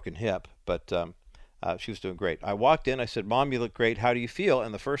broken hip, but she was doing great. I walked in. I said, "Mom, you look great. How do you feel?"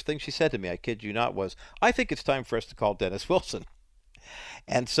 And the first thing she said to me, I kid you not, was, "I think it's time for us to call Dennis Wilson."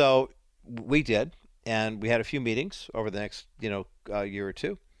 And so we did, and we had a few meetings over the next year or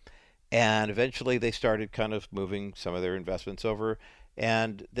two. And eventually they started kind of moving some of their investments over.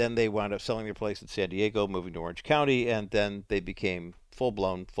 And then they wound up selling their place in San Diego, moving to Orange County, and then they became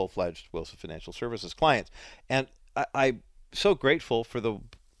full-blown, full-fledged Wilson Financial Services clients. And I'm so grateful for the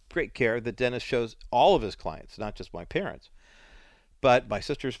great care that Dennis shows all of his clients, not just my parents. But my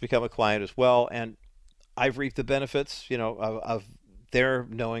sister's become a client as well, and I've reaped the benefits, of their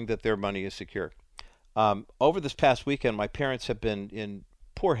knowing that their money is secure. Over this past weekend, my parents have been in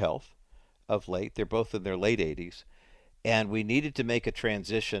poor health of late. They're both in their late 80s, and we needed to make a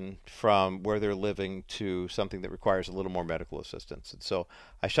transition from where they're living to something that requires a little more medical assistance. And so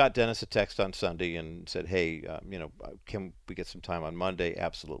I shot Dennis a text on Sunday and said, "Hey, can we get some time on Monday?"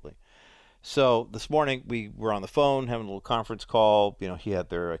 Absolutely. So this morning we were on the phone having a little conference call. He had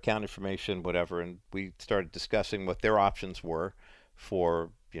their account information, whatever, and we started discussing what their options were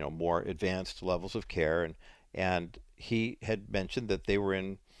for more advanced levels of care. And he had mentioned that they were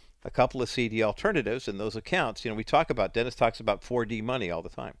in a couple of CD alternatives in those accounts. Dennis talks about 4D money all the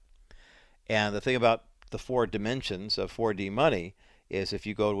time. And the thing about the 4 dimensions of 4D money is if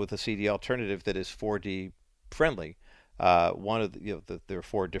you go with a CD alternative that is 4D friendly, one of there are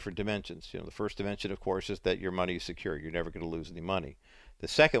 4 different dimensions. The first dimension, of course, is that your money is secure. You're never going to lose any money. The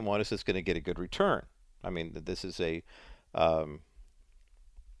second one is it's going to get a good return. I mean, this is a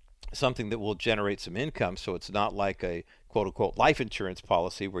something that will generate some income, so it's not like a quote-unquote life insurance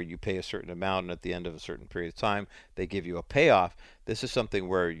policy where you pay a certain amount and at the end of a certain period of time they give you a payoff. This is something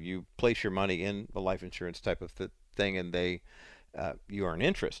where you place your money in a life insurance type of thing, and you earn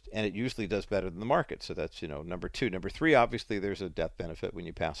interest, and it usually does better than the market. So that's number 2. Number 3, obviously there's a death benefit when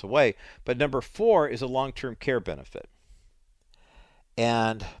you pass away, but number 4 is a long-term care benefit.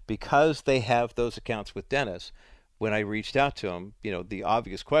 And because they have those accounts with Dennis, when I reached out to him, the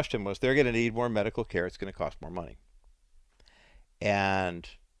obvious question was, they're going to need more medical care. It's going to cost more money. And,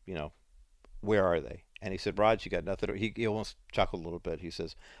 where are they? And he said, "Rod, you got nothing." He almost chuckled a little bit. He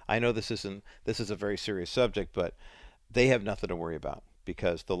says, "I know this is a very serious subject, but they have nothing to worry about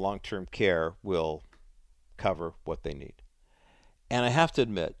because the long-term care will cover what they need." And I have to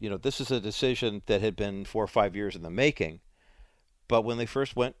admit, this is a decision that had been 4 or 5 years in the making. But when they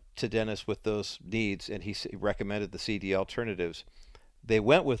first went to Dennis with those needs, and he recommended the CD alternatives, they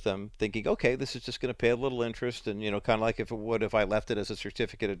went with them thinking, okay, this is just going to pay a little interest, and kind of like if I left it as a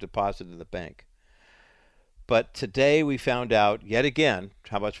certificate of deposit in the bank. But today we found out yet again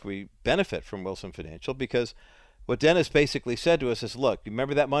how much we benefit from Wilson Financial, because what Dennis basically said to us is, look,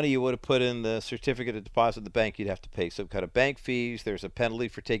 remember that money you would have put in the certificate of deposit in the bank, you'd have to pay some kind of bank fees. There's a penalty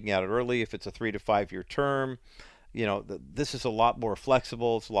for taking out it early if it's a 3 to 5 year term. This is a lot more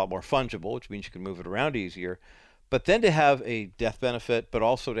flexible. It's a lot more fungible, which means you can move it around easier. But then to have a death benefit, but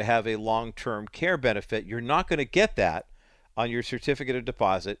also to have a long-term care benefit, you're not going to get that on your certificate of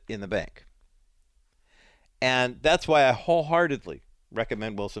deposit in the bank. And that's why I wholeheartedly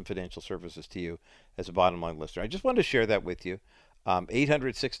recommend Wilson Financial Services to you as a bottom line listener. I just wanted to share that with you.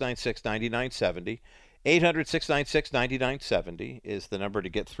 800-696-9970. 800-696-9970 is the number to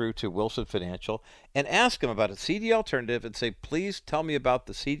get through to Wilson Financial and ask them about a CD alternative and say, please tell me about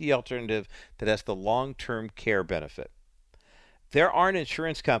the CD alternative that has the long-term care benefit. There aren't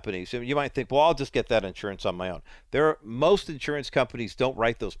insurance companies. You might think, well, I'll just get that insurance on my own. Most insurance companies don't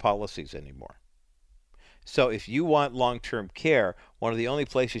write those policies anymore. So if you want long-term care, one of the only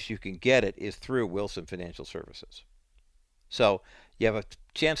places you can get it is through Wilson Financial Services. So you have a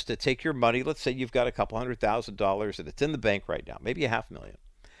chance to take your money. Let's say you've got a couple $100,000 and it's in the bank right now, maybe $500,000,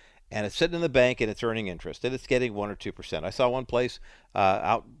 and it's sitting in the bank and it's earning interest and it's getting 1 or 2%. I saw one place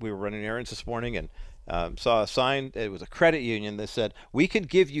we were running errands this morning and saw a sign. It was a credit union that said, "We could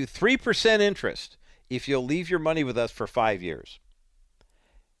give you 3% interest if you'll leave your money with us for 5 years."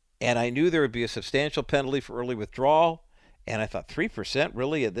 And I knew there would be a substantial penalty for early withdrawal. And I thought, 3%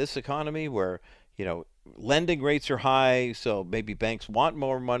 really in this economy where, lending rates are high, so maybe banks want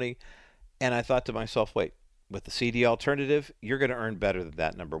more money. And I thought to myself, wait, with the CD alternative, you're going to earn better than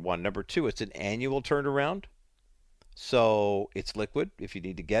that, number one. Number two, it's an annual turnaround. So it's liquid. If you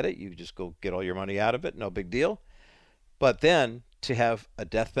need to get it, you just go get all your money out of it. No big deal. But then to have a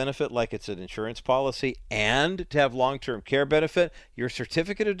death benefit like it's an insurance policy and to have long-term care benefit, your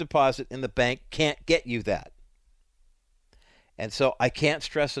certificate of deposit in the bank can't get you that. And so I can't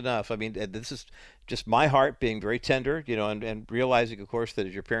stress enough. I mean, this is just my heart being very tender, and realizing, of course, that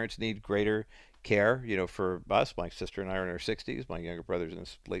as your parents need greater care, for us, my sister and I are in our 60s, my younger brother's in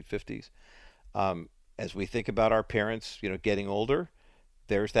his late 50s. As we think about our parents, getting older,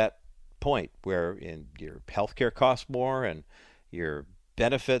 there's that point where your healthcare costs more and your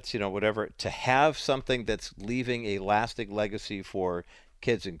benefits, whatever, to have something that's leaving a lasting legacy for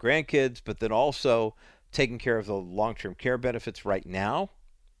kids and grandkids, but then also taking care of the long-term care benefits right now.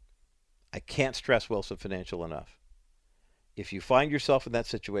 I can't stress Wilson Financial enough. If you find yourself in that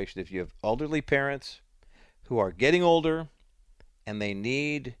situation, if you have elderly parents who are getting older and they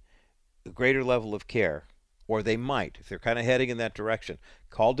need a greater level of care, or they might, if they're kind of heading in that direction,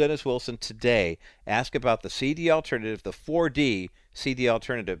 call Dennis Wilson today. Ask about the CD alternative, the 4D CD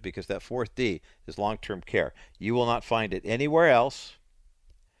alternative, because that fourth D is long-term care. You will not find it anywhere else.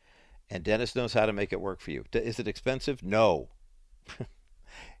 And Dennis knows how to make it work for you. Is it expensive? No.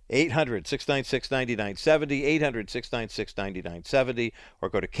 800-696-9970, 800-696-9970, or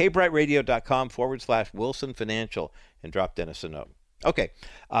go to kbrightradio.com/Wilson Financial and drop Dennis a note. Okay,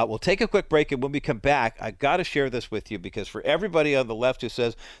 we'll take a quick break, and when we come back, I got to share this with you, because for everybody on the left who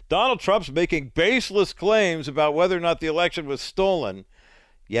says Donald Trump's making baseless claims about whether or not the election was stolen,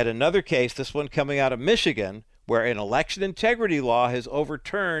 yet another case, this one coming out of Michigan, where an election integrity law has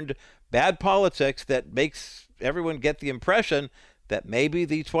overturned bad politics that makes everyone get the impression that maybe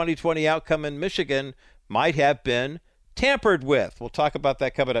the 2020 outcome in Michigan might have been tampered with. We'll talk about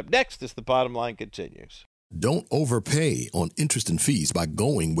that coming up next as the bottom line continues. Don't overpay on interest and fees by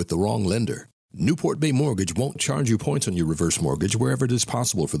going with the wrong lender. Newport Bay Mortgage won't charge you points on your reverse mortgage wherever it is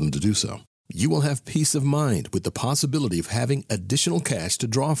possible for them to do so. You will have peace of mind with the possibility of having additional cash to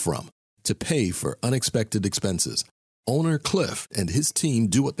draw from to pay for unexpected expenses. Owner Cliff and his team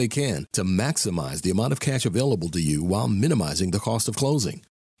do what they can to maximize the amount of cash available to you while minimizing the cost of closing.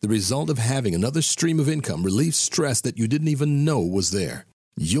 The result of having another stream of income relieves stress that you didn't even know was there.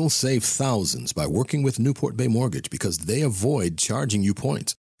 You'll save thousands by working with Newport Bay Mortgage because they avoid charging you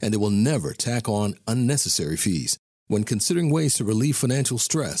points, and they will never tack on unnecessary fees. When considering ways to relieve financial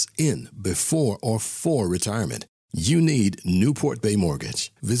stress in, before, or for retirement, you need Newport Bay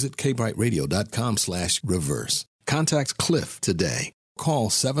Mortgage. Visit kbrightradio.com/reverse. Contact Cliff today. Call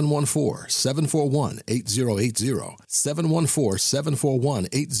 714-741-8080,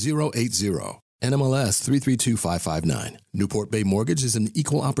 714-741-8080. NMLS 332559. Newport Bay Mortgage is an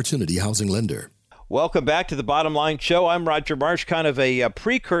equal opportunity housing lender. Welcome back to the Bottom Line Show. I'm Roger Marsh, kind of a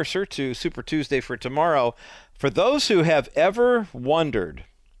precursor to Super Tuesday for tomorrow. For those who have ever wondered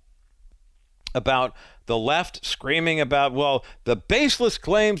about the left screaming about, well, the baseless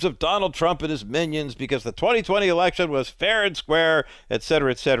claims of Donald Trump and his minions because the 2020 election was fair and square, et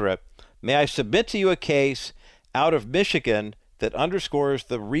cetera, may I submit to you a case out of Michigan that underscores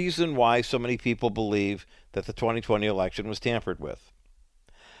the reason why so many people believe that the 2020 election was tampered with.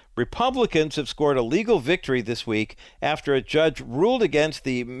 Republicans have scored a legal victory this week after a judge ruled against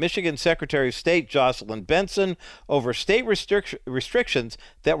the Michigan Secretary of State, Jocelyn Benson, over state restrictions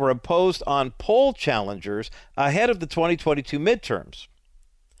that were imposed on poll challengers ahead of the 2022 midterms.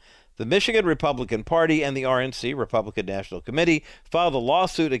 The Michigan Republican Party and the RNC, Republican National Committee, filed a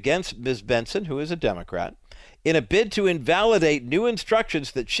lawsuit against Ms. Benson, who is a Democrat, in a bid to invalidate new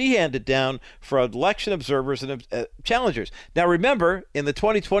instructions that she handed down for election observers and challengers. Now, remember, in the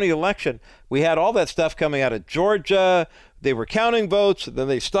 2020 election, we had all that stuff coming out of Georgia. They were counting votes, then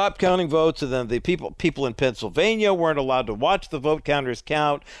they stopped counting votes, and then the people in Pennsylvania weren't allowed to watch the vote counters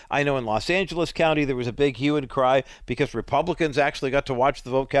count. I know in Los Angeles County there was a big hue and cry because Republicans actually got to watch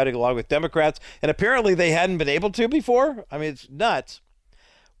the vote counting along with Democrats, and apparently they hadn't been able to before. I mean, it's nuts.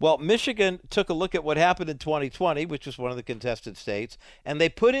 Well, Michigan took a look at what happened in 2020, which was one of the contested states, and they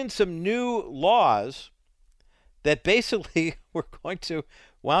put in some new laws that basically were going to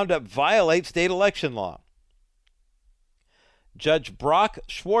wound up violate state election law. Judge Brock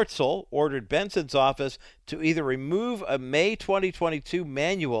Schwartzel ordered Benson's office to either remove a May 2022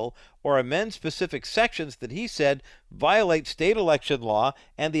 manual or amend specific sections that he said violate state election law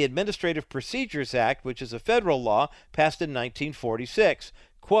and the Administrative Procedures Act, which is a federal law passed in 1946.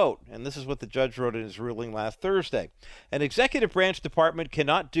 Quote, and this is what the judge wrote in his ruling last Thursday, an executive branch department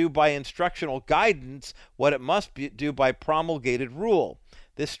cannot do by instructional guidance what it must do by promulgated rule.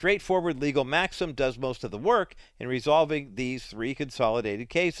 This straightforward legal maxim does most of the work in resolving these three consolidated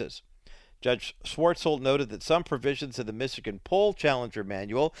cases. Judge Schwartzel noted that some provisions of the Michigan Poll Challenger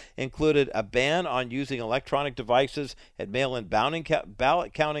Manual included a ban on using electronic devices at mail-in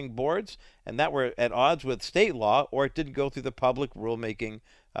ballot counting boards, and that were at odds with state law, or it didn't go through the public rulemaking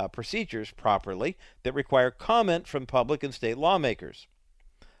procedures properly that require comment from public and state lawmakers.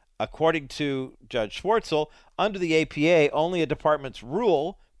 According to Judge Schwartzel, under the APA, only a department's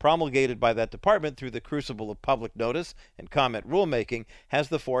rule promulgated by that department through the crucible of public notice and comment rulemaking has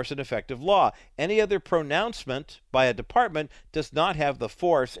the force and effect of law. Any other pronouncement by a department does not have the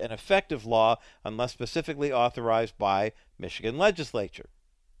force and effect of law unless specifically authorized by Michigan legislature.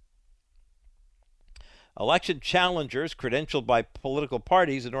 Election challengers credentialed by political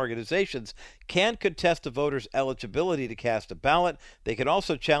parties and organizations can contest a voter's eligibility to cast a ballot. They can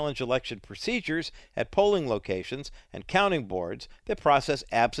also challenge election procedures at polling locations and counting boards that process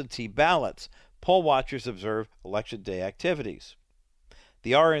absentee ballots. Poll watchers observe Election Day activities.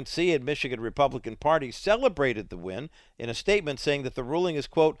 The RNC and Michigan Republican Party celebrated the win in a statement saying that the ruling is,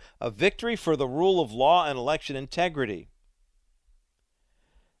 quote, a victory for the rule of law and election integrity.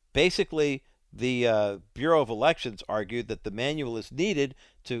 Basically, the Bureau of Elections argued that the manual is needed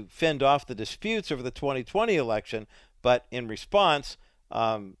to fend off the disputes over the 2020 election, but in response,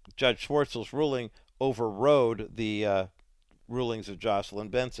 Judge Schwartzel's ruling overrode the rulings of Jocelyn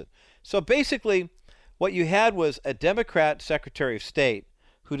Benson. So basically, what you had was a Democrat Secretary of State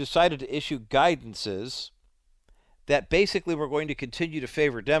who decided to issue guidances that basically were going to continue to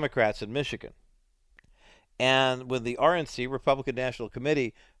favor Democrats in Michigan. And when the RNC, Republican National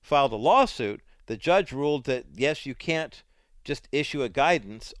Committee, filed a lawsuit, the judge ruled that, yes, you can't just issue a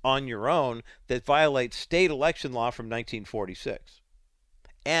guidance on your own that violates state election law from 1946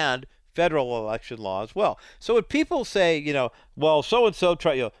 and federal election law as well. So when people say, well, so-and-so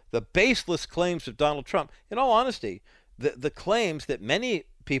try, the baseless claims of Donald Trump, in all honesty, the claims that many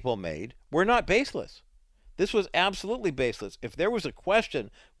people made were not baseless. This was absolutely baseless. If there was a question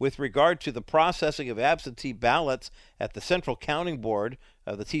with regard to the processing of absentee ballots at the Central Counting Board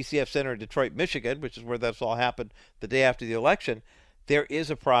of the TCF Center in Detroit, Michigan, which is where that's all happened the day after the election, there is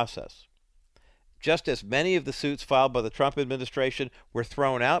a process. Just as many of the suits filed by the Trump administration were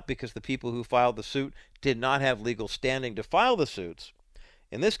thrown out because the people who filed the suit did not have legal standing to file the suits,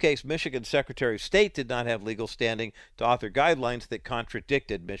 in this case, Michigan Secretary of State did not have legal standing to author guidelines that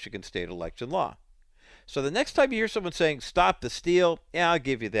contradicted Michigan state election law. So the next time you hear someone saying, stop the steal, yeah, I'll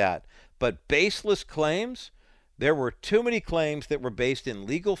give you that. But baseless claims, there were too many claims that were based in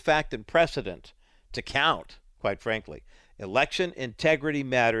legal fact and precedent to count, quite frankly. Election integrity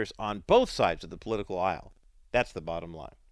matters on both sides of the political aisle. That's the bottom line.